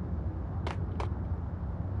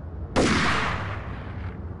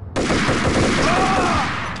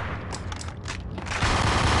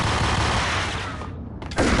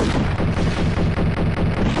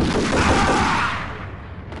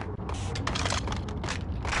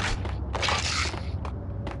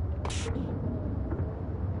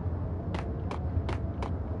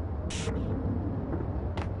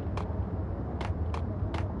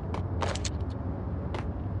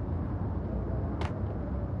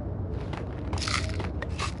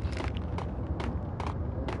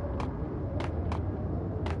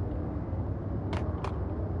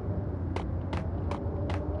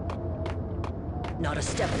 Not a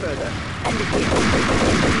step further. End it here.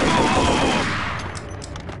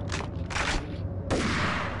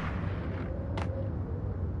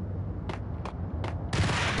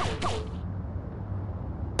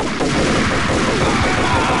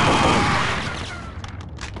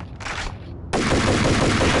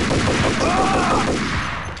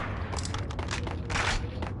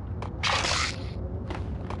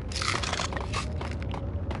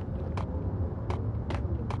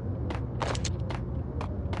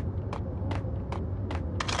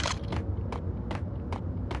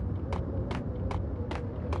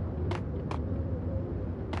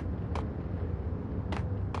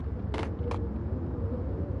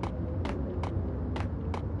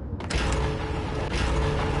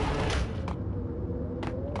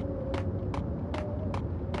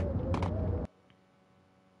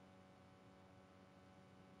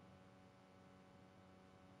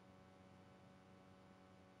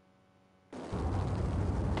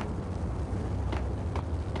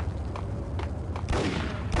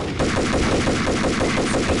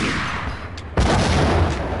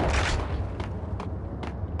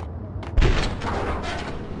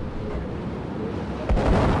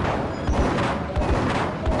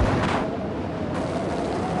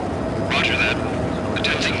 Roger that.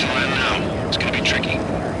 Attempting to land now. It's gonna be tricky.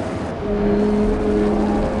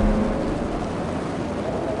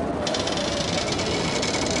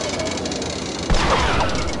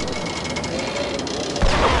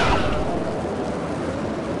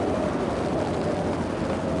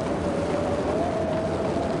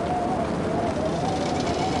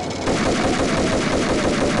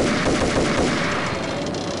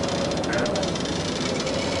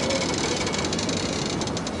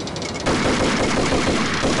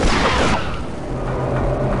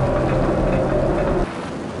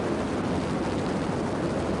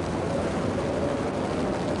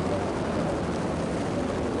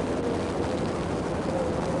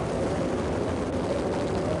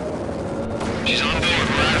 She's on board.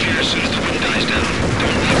 We're out of here as soon as the wind dies down.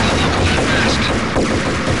 Don't leave the local that fast.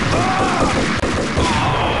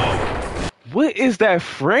 What is that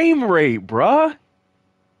frame rate, bruh?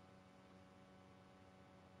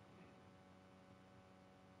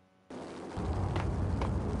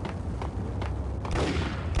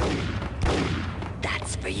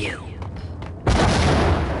 That's for you.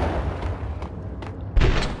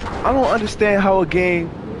 I don't understand how a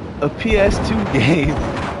PS2 game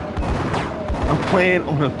I'm playing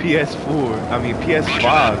on a PS4. I mean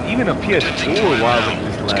PS5. Even a Attempting to PS4 land while now. with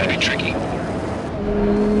this It's gonna be lag. tricky.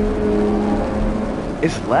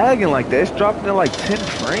 It's lagging like that. It's dropping to like 10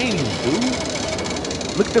 frames, dude.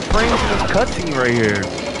 Look at the frames in this cutscene right here.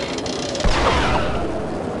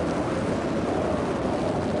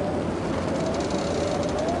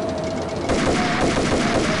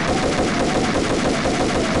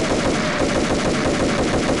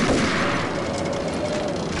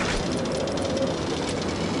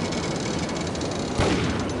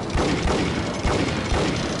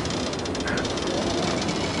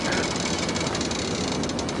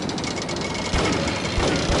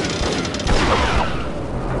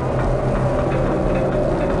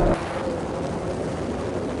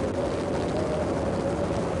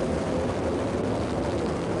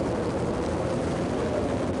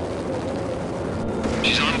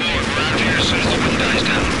 She's on board. We're out of here as soon as the wind dies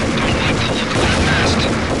down. Don't like the look of that mast.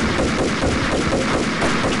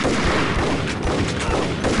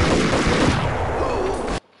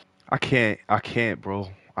 I can't, bro.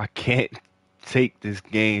 I can't take this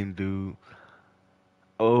game, dude.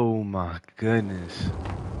 Oh my goodness.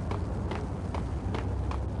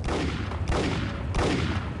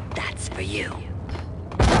 That's for you.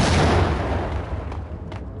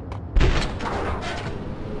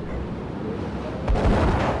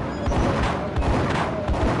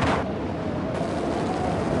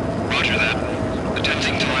 Roger that.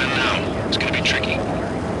 Attempting to land now. It's gonna be tricky.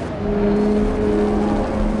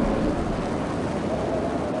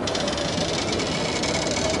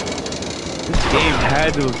 This game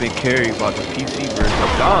had to have been carried by the PC version.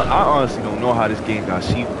 I honestly don't know how this game got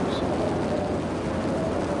sequels.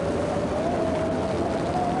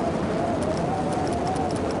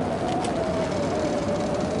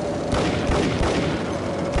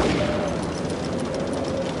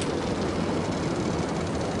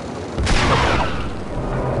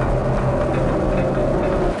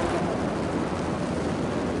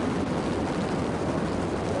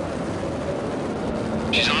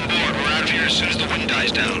 She's on board. We're out of here as soon as the wind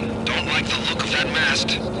dies down. Don't like the look of that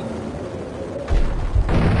mast.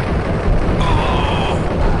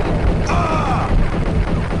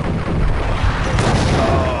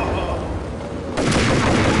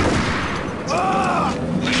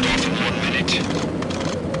 Lift off in 1 minute.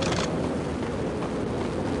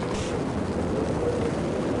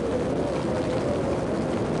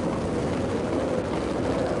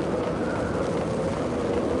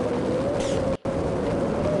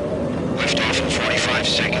 Lift off in 45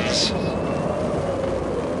 seconds.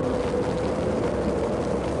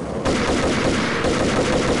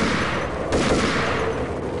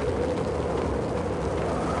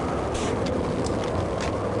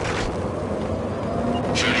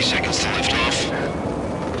 Seconds to lift off.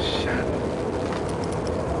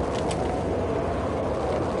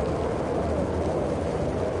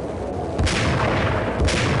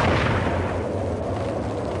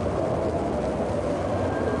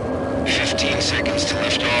 Seconds to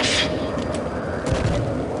lift off.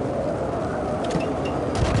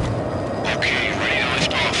 Okay, ready to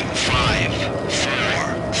lift off in 5,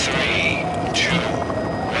 4, 3, 2,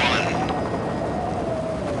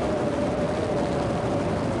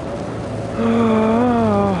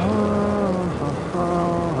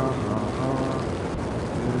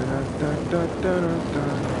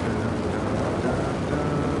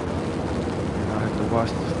 I have to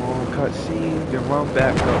watch this long cutscene, then run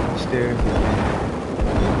back up the stairs again.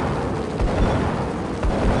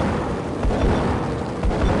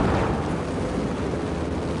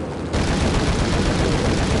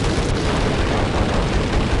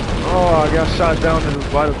 Oh, I got shot down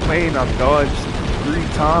by the plane. I've dodged 3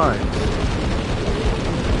 times.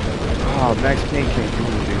 Oh, Max Payne can't do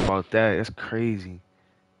anything about that. That's crazy.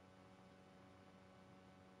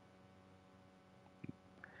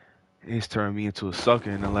 It's turned me into a sucker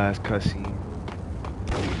in the last cutscene.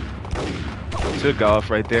 Took off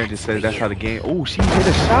right there and just said that's how the game. Oh, she hit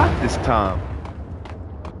a shot this time.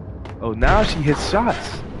 Oh, now she hits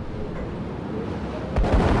shots.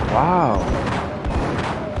 Wow.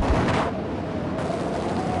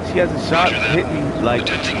 She has a shot hit me like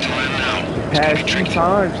the past 3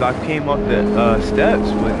 times. I came up the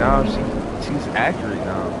steps, but now she's accurate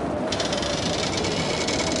now.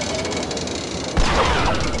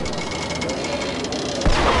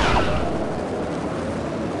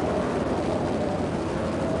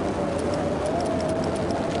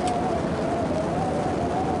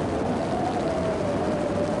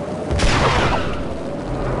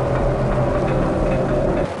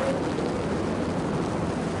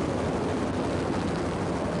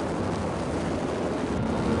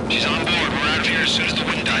 She's on board. We're out out of here as soon as the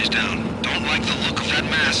wind dies down. Don't like the look of that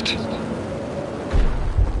mast.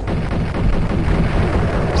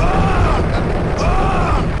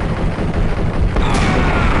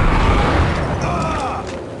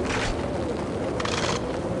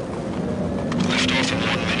 Lift off in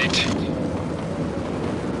 1 minute.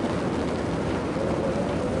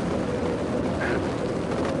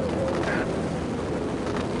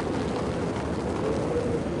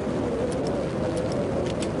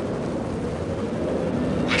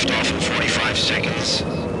 Lift off in 45 seconds.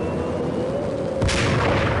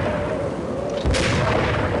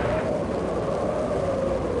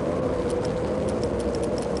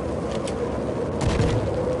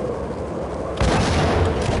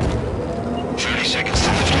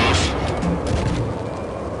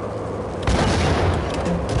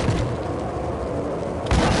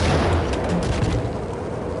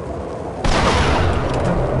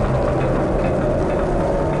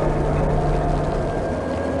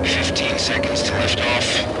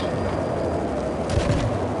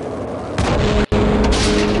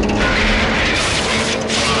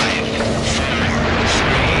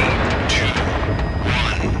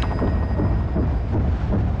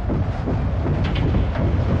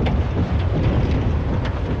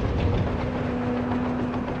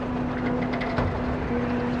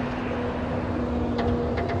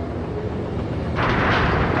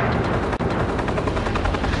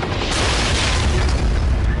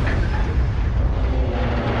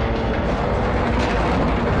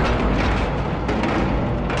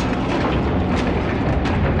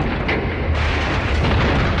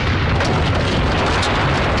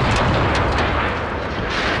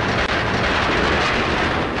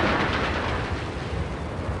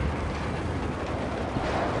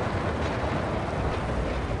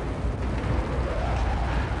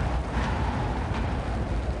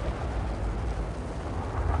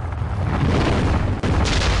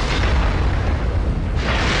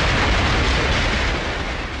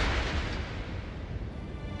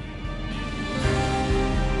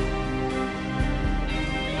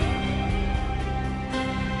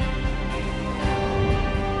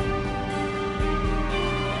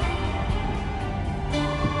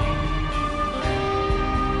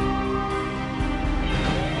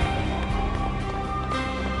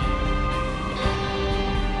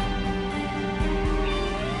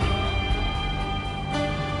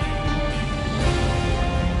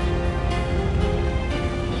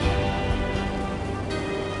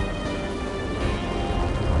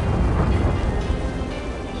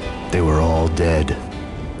 They were all dead.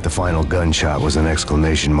 The final gunshot was an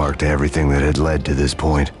exclamation mark to everything that had led to this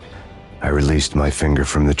point. I released my finger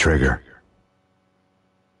from the trigger.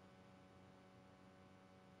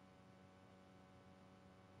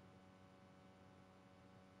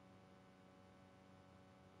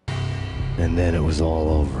 And then it was all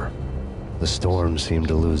over. The storm seemed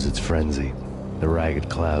to lose its frenzy. The ragged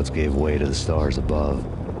clouds gave way to the stars above.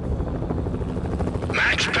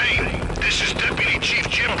 Max Payne, this is Deputy Chief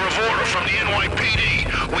Jim Bravura from the NYPD.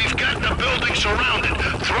 We've got the building surrounded.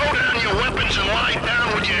 Throw down your weapons and lie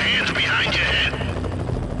down with your hands behind your head.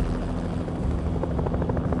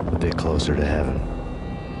 A bit closer to heaven.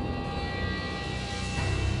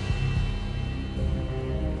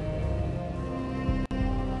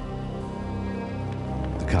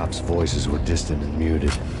 The cops' voices were distant and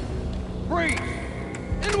muted. Freeze!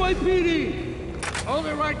 NYPD! Hold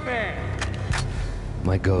it right there!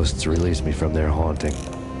 My ghosts released me from their haunting.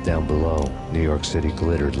 Down below, New York City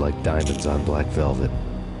glittered like diamonds on black velvet.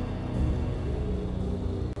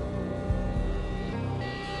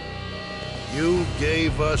 You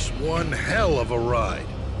gave us one hell of a ride.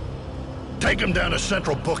 Take him down to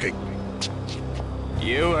Central Booking.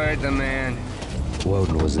 You heard the man.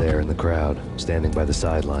 Woden was there in the crowd, standing by the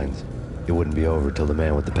sidelines. It wouldn't be over till the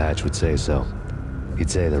man with the patch would say so. He'd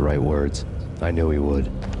say the right words. I knew he would.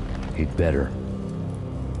 He'd better.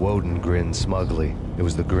 Woden grinned smugly. It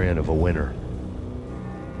was the grin of a winner.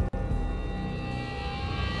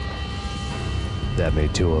 That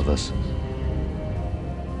made two of us.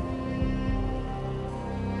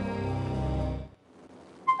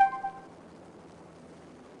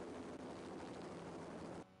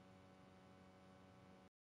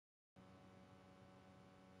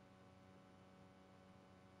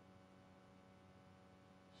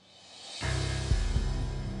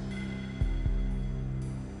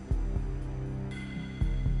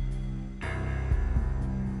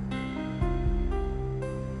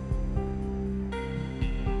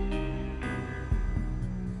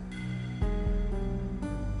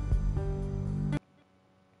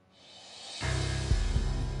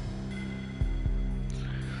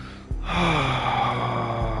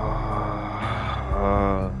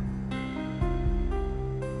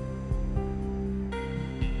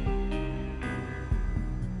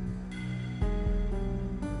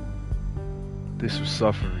 This was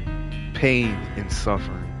suffering, pain and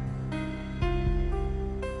suffering.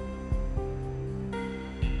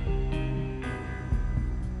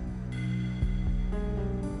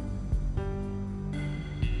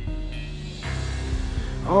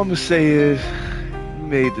 All I'm gonna say is, you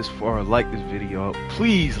made this far, like this video.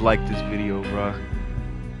 Please like this video, bruh.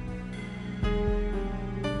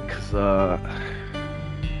 Cause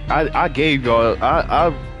I gave y'all,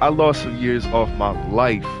 I lost some years off my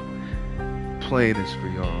life playing this for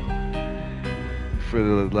y'all. For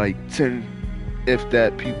the like 10, if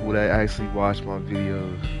that, people that actually watch my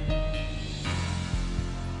videos.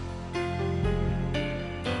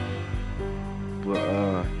 But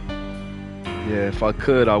yeah, if I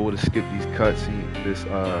could, I would have skipped these cutscenes, this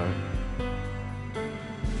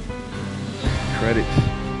credits.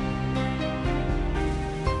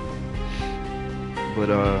 But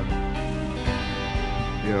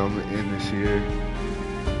yeah, I'm gonna end this here.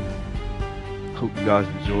 Hope you guys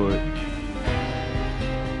enjoyed.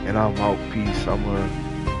 And I'm out. Peace. I'm gonna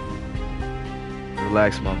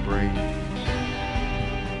relax my brain.